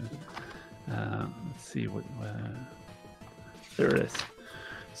between. Let's see what. There it is.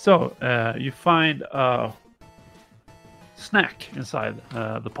 So you find a snack inside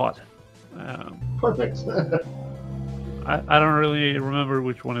the pot. Perfect. I don't really remember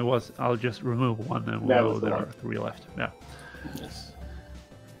which one it was. I'll just remove one and That we'll was the there one. are 3 left. Yeah. Yes.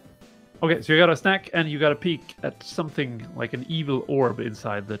 Okay, so you got a snack and you got a peek at something like an evil orb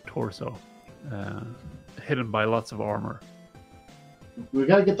inside the torso, hidden by lots of armor. We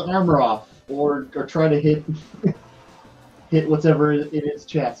gotta get the armor off, or try to hit hit whatever in its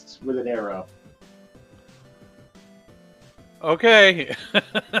chest with an arrow. Okay.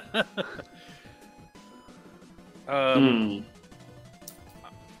 Hmm.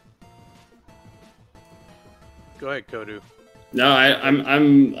 Go ahead, Kodu. No,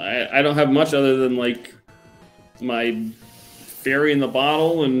 I don't have much other than like my fairy in the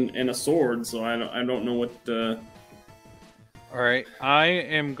bottle and a sword, so I don't know what. All right, I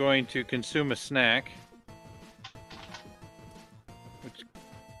am going to consume a snack, which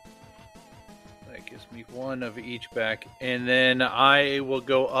that gives me 1 of each back, and then I will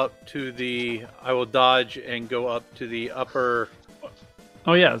go up to the. I will dodge and go up to the upper.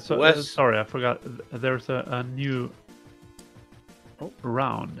 Oh yeah, so West- sorry, I forgot. There's a new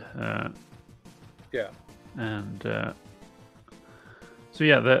round. Yeah. And so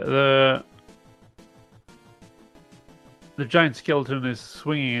yeah, the giant skeleton is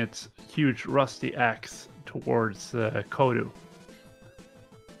swinging its huge rusty axe towards Kodu.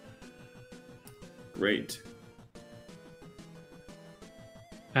 Great.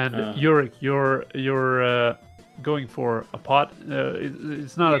 And Yurik, you're going for a pot.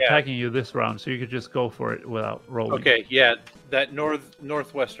 It's not Yeah. attacking you this round, so you could just go for it without rolling. Okay, yeah, that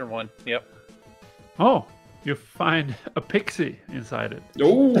northwestern one. Yep. Oh, you find a pixie inside it.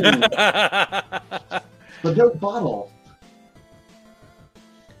 Oh, The dope bottle.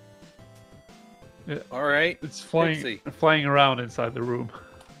 All right. It's flying Pixie. flying around inside the room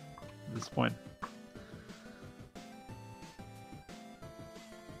at this point.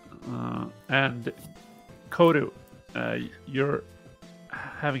 And Kodu, you're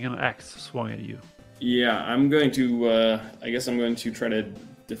having an axe swung at you. yeah. I'm going to. I guess I'm going to try to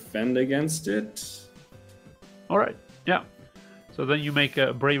defend against it. All right, yeah. So then you make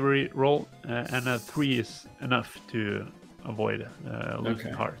a bravery roll, and a 3 is enough to avoid losing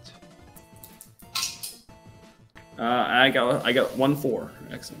Okay. heart. I got 1-4.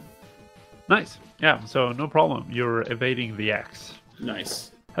 Excellent. Nice. Yeah. So no problem. You're evading the axe.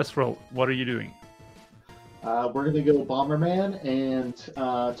 Nice. Hesrel, what are you doing? We're gonna go Bomberman and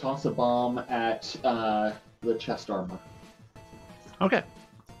toss a bomb at the chest armor. Okay.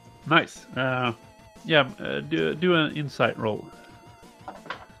 Nice. Yeah. Do an insight roll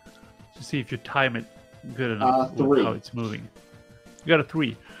to see if you time it good enough with 3. how it's moving. You got a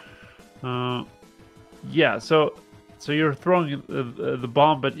 3. Yeah. So you're throwing the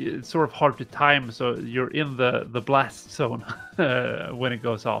bomb, but it's sort of hard to time. So you're in the blast zone when it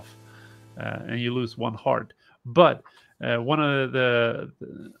goes off, and you lose 1 heart. But one of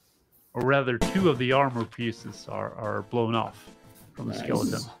or rather 2 of the armor pieces are blown off from the Nice.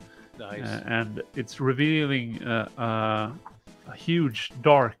 skeleton. Nice. And it's revealing a huge,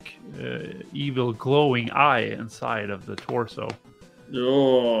 dark, evil, glowing eye inside of the torso.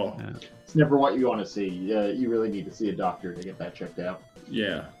 Oh, It's never what you want to see. You really need to see a doctor to get that checked out.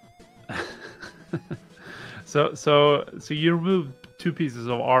 yeah. So you remove 2 pieces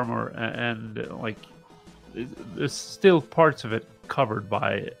of armor, and like there's still parts of it covered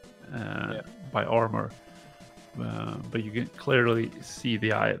by armor, but you can clearly see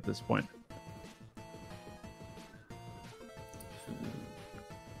the eye at this point.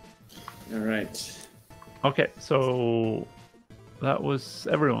 All right. Okay, so that was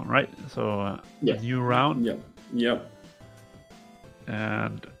everyone, right? So Yes. new round, Yep.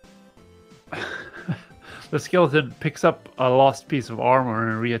 and The skeleton picks up a lost piece of armor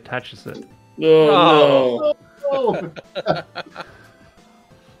and reattaches it. Oh, Oh,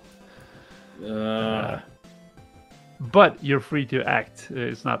 no. But you're free to act.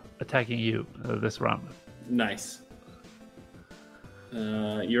 It's not attacking you this round. Nice.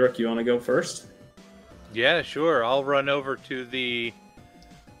 Yurik, you want to go first? Yeah, sure. I'll run over to the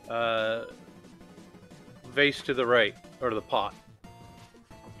vase to the right, or the pot,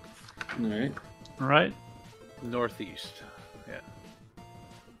 All right. All right. northeast. Yeah.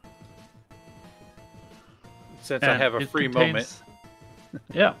 Since I And have a it free moment. contains-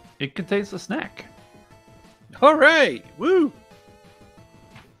 Yeah, it contains a snack. All right, woo!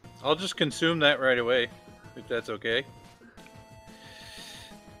 I'll just consume that right away, if that's okay.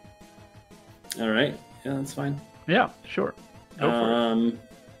 All right. Yeah, that's fine. Yeah, sure. Go for it.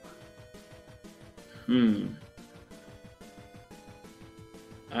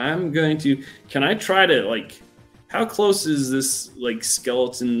 I'm going to. Can I try to like? How close is this like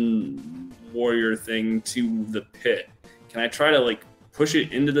skeleton warrior thing to the pit? Can I try to like push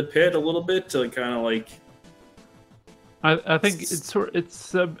it into the pit a little bit to kind of like? I think it's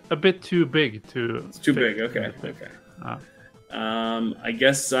a bit too big to. It's too fit big. Okay. in the pit. Okay. Ah. I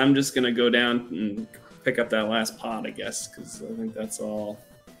guess I'm just gonna go down and pick up that last pot. I guess because I think that's all.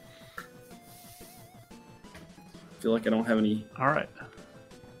 I feel like I don't have any. All right.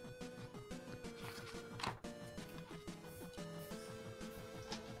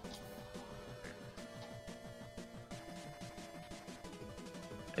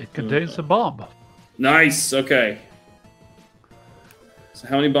 It contains a bomb. Nice. Okay. So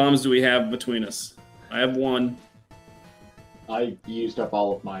how many bombs do we have between us? I have one. I used up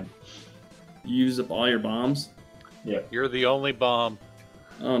all of mine. You used up all your bombs? You're the only bomb.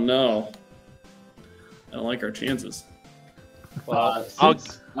 Oh no. I don't like our chances. Well,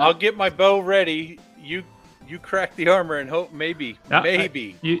 Since- I'll get my bow ready. You crack the armor and hope maybe. I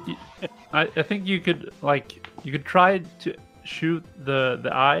think you could try to shoot the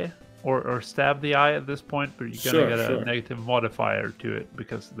eye or stab the eye at this point, but you're gonna get a negative modifier to it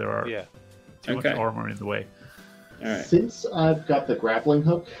because there are too much armor in the way. All right. Since I've got the grappling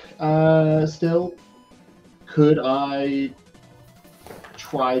hook still, could I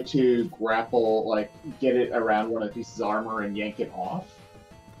try to grapple, like get it around one of the pieces of armor and yank it off?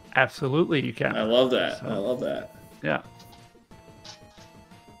 Absolutely, you can. I love that. So- I love that. Yeah.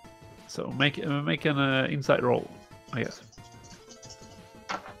 So make an insight roll, I guess.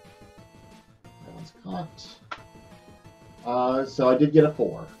 That one's caught. So I did get a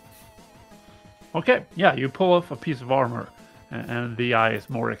 4. Okay, yeah, you pull off a piece of armor, and the eye is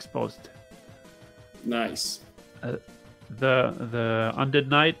more exposed. Nice. The undead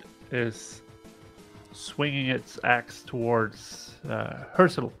knight is swinging its axe towards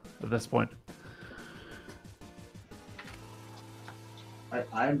Herschel at this point.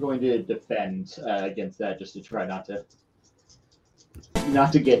 I'm going to defend against that just to try not to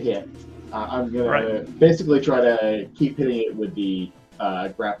get hit. I'm gonna basically try to keep hitting it with the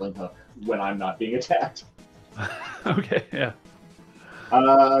grappling hook when I'm not being attacked. Okay, yeah.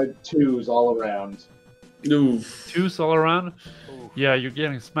 2s all around. Oof. 2s all around. Ooh. Yeah, you're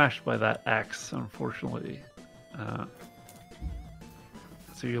getting smashed by that axe, unfortunately.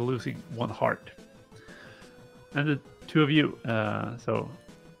 So you're losing 1 heart. And the 2 of you. So,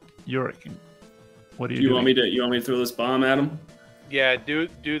 Yurik, what do you do? You want me to throw this bomb at him? Yeah, do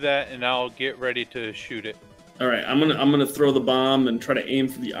that, and I'll get ready to shoot it. All right. I'm gonna throw the bomb and try to aim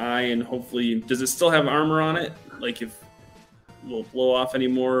for the eye, and hopefully, does it still have armor on it? Like if will it blow off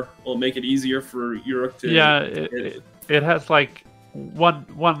anymore? Will it make it easier for Yurik to? Yeah, it has like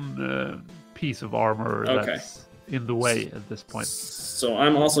one piece of armor that's in the way at this point. So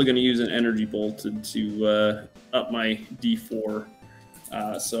I'm also going to use an energy bolt to up my D4.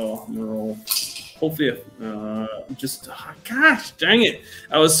 So I'm gonna roll. Hopefully, gosh dang it!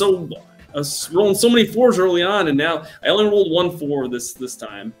 I was rolling so many 4s early on, and now I only rolled 1 4 this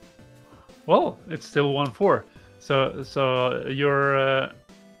time. Well, it's still 1-4. So your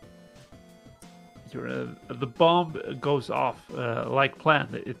the bomb goes off like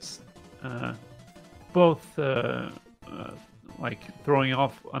planned. It's both like throwing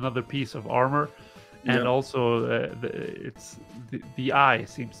off another piece of armor, and also the eye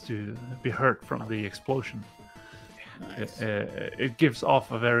seems to be hurt from the explosion. Nice. It gives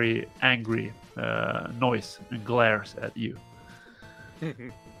off a very angry noise and glares at you.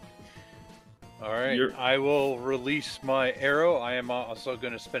 All right, I will release my arrow. I am also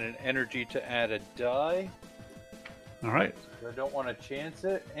going to spend an energy to add a die. All right. I don't want to chance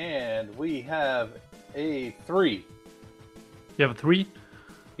it, and we have a 3. You have a 3?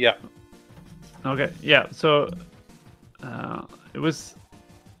 Yeah. Okay, yeah. So it was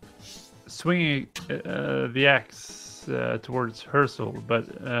swinging the axe towards Herschel, but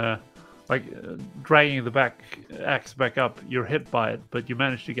dragging the axe back up. You're hit by it, but you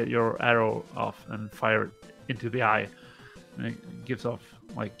manage to get your arrow off and fire it into the eye, and it gives off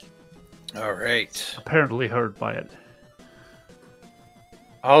All right. apparently hurt by it.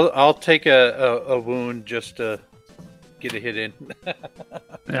 I'll take a wound just to get a hit in. Yeah.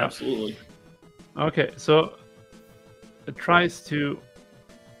 Absolutely. Okay, so it tries to.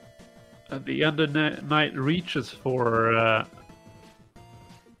 At the end of the night, reaches for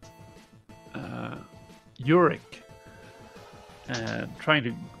Yurik, trying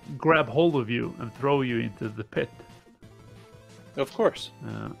to grab hold of you and throw you into the pit. Of course.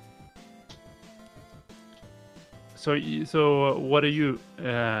 So what are you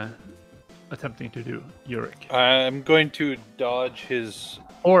attempting to do, Yurik? I'm going to dodge his.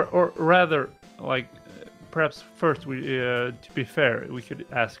 Or rather, perhaps first, we to be fair, we could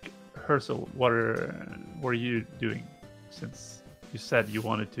ask Herschel, what are you doing? Since you said you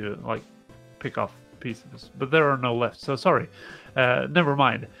wanted to pick off pieces, but there are no left. So sorry, never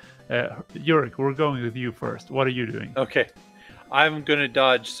mind. Yurik, we're going with you first. What are you doing? Okay. I'm going to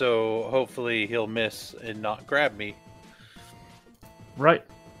dodge, so hopefully he'll miss and not grab me. Right.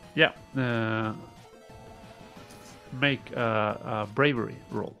 Yeah. Make a bravery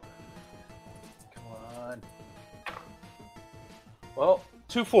roll. Come on. Well,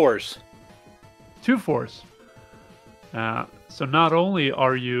 2 4s. 2 4s. So not only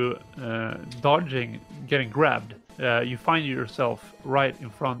are you dodging, getting grabbed, you find yourself right in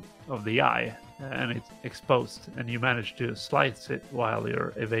front of the eye, and it's exposed, and you manage to slice it while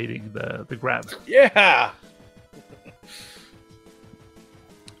you're evading the grab. Yeah!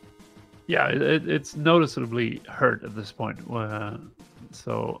 Yeah, it's noticeably hurt at this point.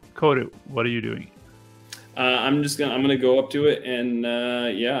 So, Cody, what are you doing? I'm gonna go up to it, and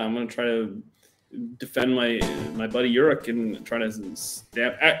I'm gonna try to defend my buddy Yurik and try to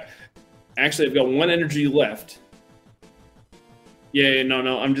stab. Actually, I've got 1 energy left. Yeah,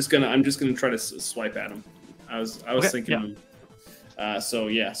 no. I'm just gonna try to swipe at him. I was Okay, thinking. Yeah. So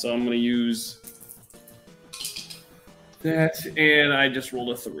I'm gonna use that, and I just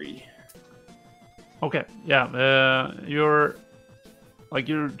rolled a 3. Okay, yeah, you're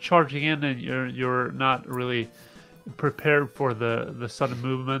charging in, and you're not really prepared for the sudden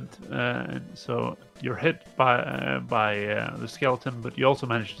movement, and so you're hit by the skeleton, but you also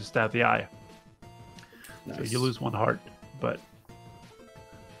manage to stab the eye. Nice. So you lose 1 heart, but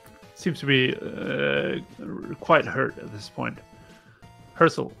seems to be quite hurt at this point.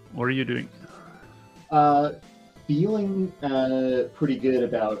 Herschel, what are you doing? Feeling pretty good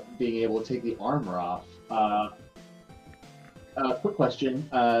about being able to take the armor off. Quick question.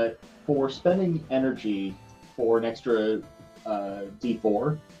 For spending energy for an extra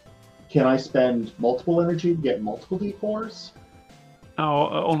D4, can I spend multiple energy to get multiple D4s? Oh,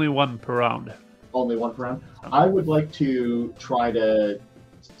 only 1 per round. Only 1 per round? I would like to try to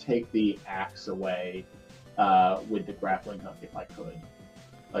take the axe away with the grappling hook if I could.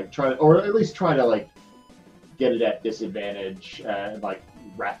 Or at least try to get it at disadvantage and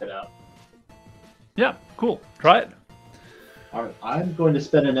wrap it up. Yeah, cool. Try it. All right, I'm going to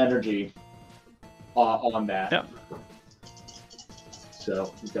spend an energy on that. Yeah.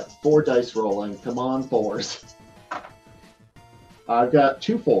 So we've got 4 dice rolling. Come on, 4s. I've got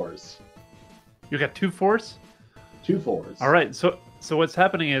 2 4s. You got 2 4s? 2 4s. All right. So what's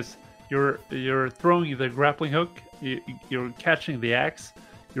happening is you're throwing the grappling hook. You're catching the axe.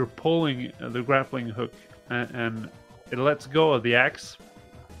 You're pulling the grappling hook, and it lets go of the axe.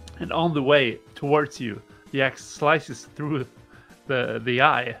 And on the way towards you, the axe slices through the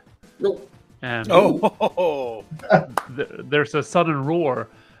eye. And there's a sudden roar,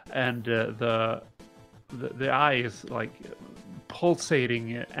 and the eye is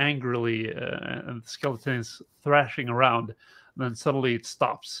pulsating angrily, and the skeleton is thrashing around. And then suddenly it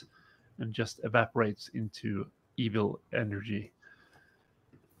stops and just evaporates into evil energy.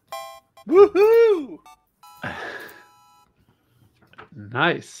 Woohoo!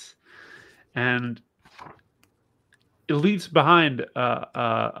 Nice. And it leaves behind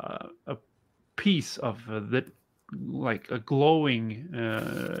a piece of a glowing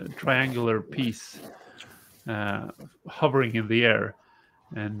triangular piece hovering in the air,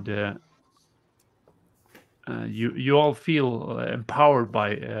 and you all feel empowered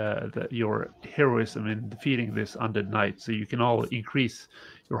by your heroism in defeating this undead knight. So you can all increase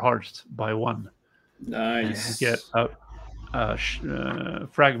your hearts by 1. Nice. And get a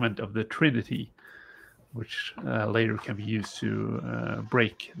fragment of the Trinity which later can be used to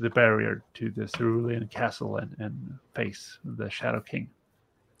break the barrier to the Cerulean castle and face the Shadow King.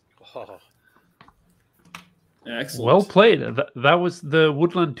 Oh, Excellent. Well played. That was the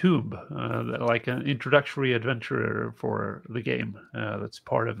Woodland Tube, like an introductory adventure for the game. That's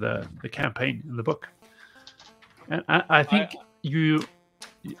part of the campaign in the book. And I think you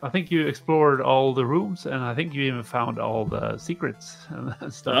explored all the rooms, and I think you even found all the secrets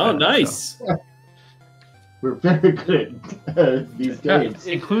and stuff. Oh, nice. So. We're very good at these games.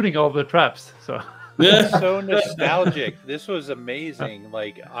 Including all the traps. So it's so nostalgic. This was amazing.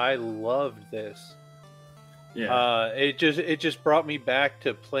 Like, I loved this. Yeah. It just brought me back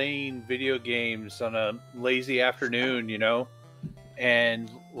to playing video games on a lazy afternoon, you know, and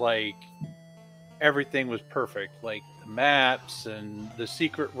like everything was perfect. Like the maps and the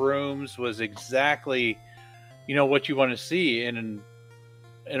secret rooms was exactly, you know, what you want to see in an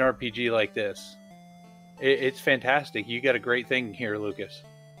RPG like this. It's fantastic. You got a great thing here, Lucas.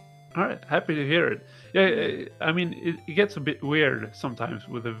 all right, happy to hear it. Yeah, I mean, it gets a bit weird sometimes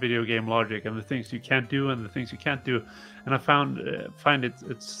with the video game logic and the things you can't do and the things you can't do. And I find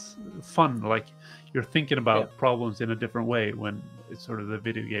it's fun. Like you're thinking about problems in a different way when it's sort of the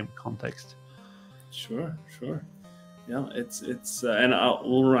video game context. Sure. Yeah, it's and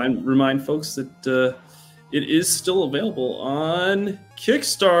we'll remind folks that it is still available on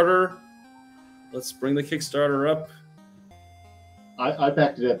Kickstarter. Let's bring the Kickstarter up. I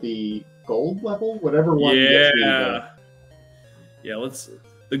backed it at the gold level, whatever one. Gets me there. Yeah.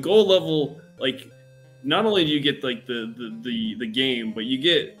 The gold level. Like, not only do you get like the game, but you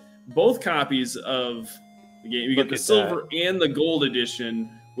get both copies of the game. You get the silver and the gold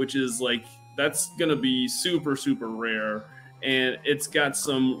edition, which is like that's gonna be super rare, and it's got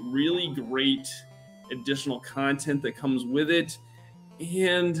some really great additional content that comes with it,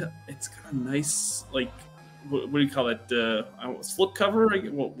 and it's got a nice like. What do you call it? Slip cover?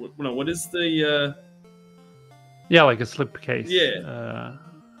 What is the? Yeah, like a slip case. Yeah.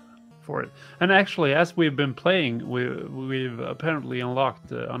 For it, and actually, as we've been playing, we've apparently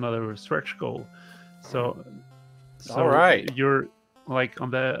unlocked another stretch goal. So all right, you're like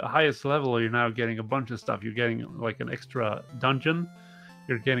on the highest level. You're now getting a bunch of stuff. You're getting like an extra dungeon.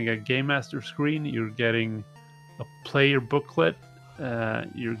 You're getting a game master screen. You're getting a player booklet.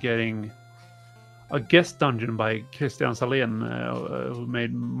 You're getting a guest dungeon by Christian Salén, who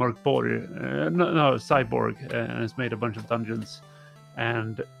made Mörkborg, Cyborg, and has made a bunch of dungeons.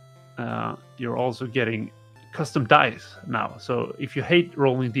 And you're also getting custom dice now. So if you hate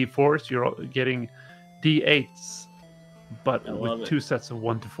rolling d4s, you're getting d8s, but with 2 sets of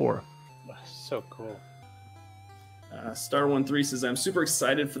 1 to 4. So cool. Star13 says, I'm super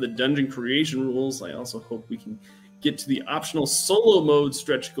excited for the dungeon creation rules. I also hope we can get to the optional solo mode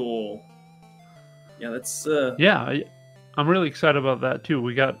stretch goal. Yeah, that's I'm really excited about that too.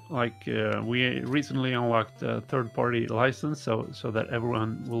 We got we recently unlocked a third-party license, so that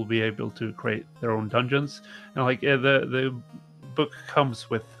everyone will be able to create their own dungeons. And the book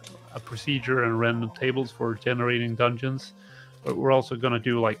comes with a procedure and random tables for generating dungeons. But we're also gonna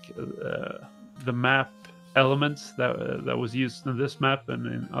do the map elements that was used in this map and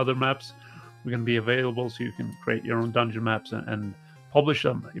in other maps. We're gonna be available, so you can create your own dungeon maps and publish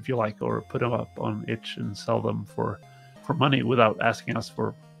them if you like, or put them up on itch and sell them for money without asking us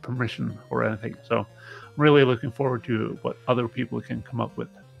for permission or anything. So I'm really looking forward to what other people can come up with.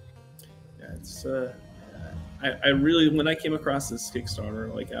 Yeah, it's I really, when I came across this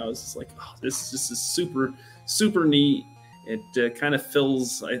Kickstarter, like I was just like, oh, this is super neat. It kind of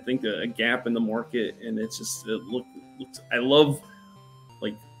fills, I think, a gap in the market, and it's just I love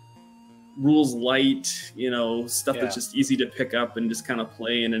like rules light, stuff that's just easy to pick up and just kind of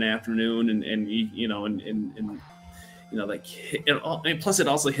play in an afternoon, and plus it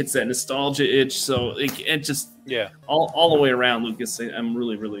also hits that nostalgia itch. So it just all the way around, Lucas. I'm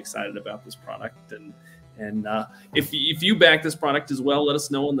really excited about this product, and if you back this product as well, let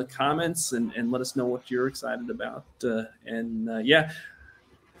us know in the comments and let us know what you're excited about.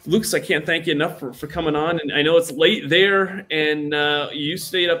 Lucas, I can't thank you enough for coming on. And I know it's late there, and you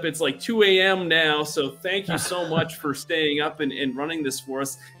stayed up. It's like 2 a.m. now. So thank you so much for staying up and running this for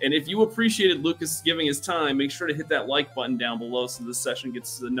us. And if you appreciated Lucas giving his time, make sure to hit that like button down below so this session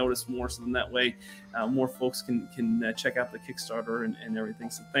gets noticed more. So then that way more folks can check out the Kickstarter and everything.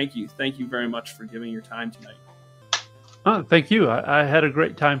 So thank you very much for giving your time tonight. Oh, thank you. I had a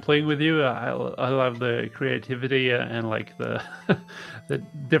great time playing with you. I love the creativity and like the the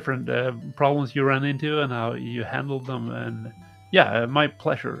different problems you ran into and how you handled them. And yeah, my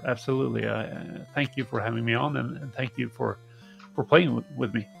pleasure. Absolutely. Thank you for having me on, and thank you for playing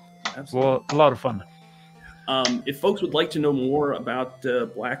with me. Absolutely. Well, a lot of fun. If folks would like to know more about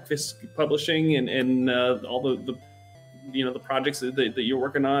Black Fisk Publishing and all the projects that you're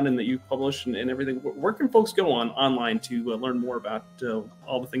working on and that you publish and everything, where can folks go online to learn more about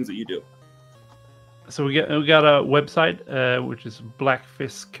all the things that you do? So we got a website which is Black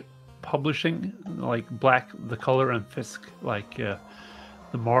Fisk Publishing, like black the color and Fisk like the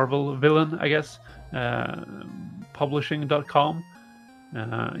Marvel villain, I guess. Publishing.com.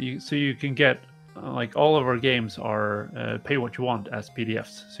 So you can get like all of our games are pay what you want as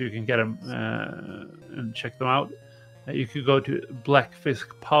PDFs, so you can get them and check them out. You could go to Black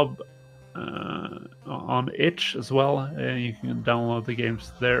Fisk Pub on itch as well, and you can download the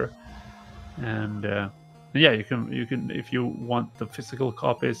games there. And yeah, you can if you want the physical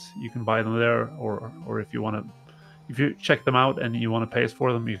copies, you can buy them there, or if you check them out and you want to pay us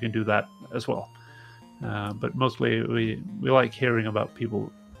for them, you can do that as well. But mostly we like hearing about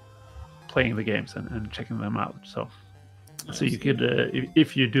people playing the games and checking them out. So you could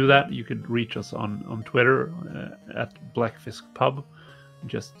if you do that, you could reach us on Twitter at Black Fisk Pub.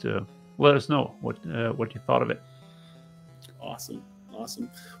 Just let us know what you thought of it. Awesome.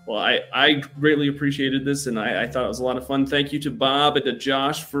 Well, I greatly appreciated this, and I thought it was a lot of fun. Thank you to Bob and to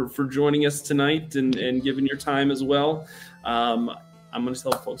Josh for joining us tonight and giving your time as well. I'm going to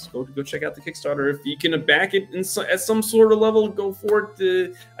tell folks go check out the Kickstarter. If you can back it at some sort of level, go for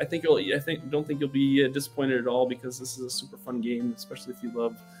it. I don't think you'll be disappointed at all, because this is a super fun game, especially if you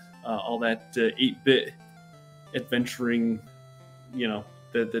love all that 8-bit adventuring,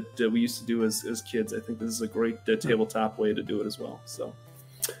 that we used to do as kids. I think this is a great tabletop way to do it as well. So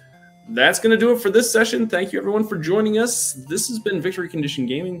that's going to do it for this session. Thank you, everyone, for joining us. This has been Victory Condition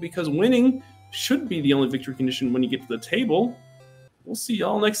Gaming, because winning should be the only victory condition when you get to the table. We'll see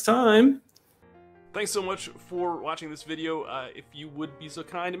y'all next time. Thanks so much for watching this video. If you would be so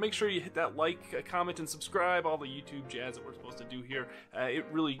kind, and make sure you hit that like, comment, and subscribe, all the YouTube jazz that we're supposed to do here. It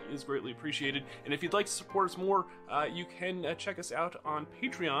really is greatly appreciated. And if you'd like to support us more, you can check us out on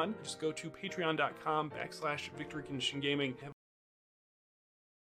Patreon. Just go to patreon.com/Victory Condition Gaming.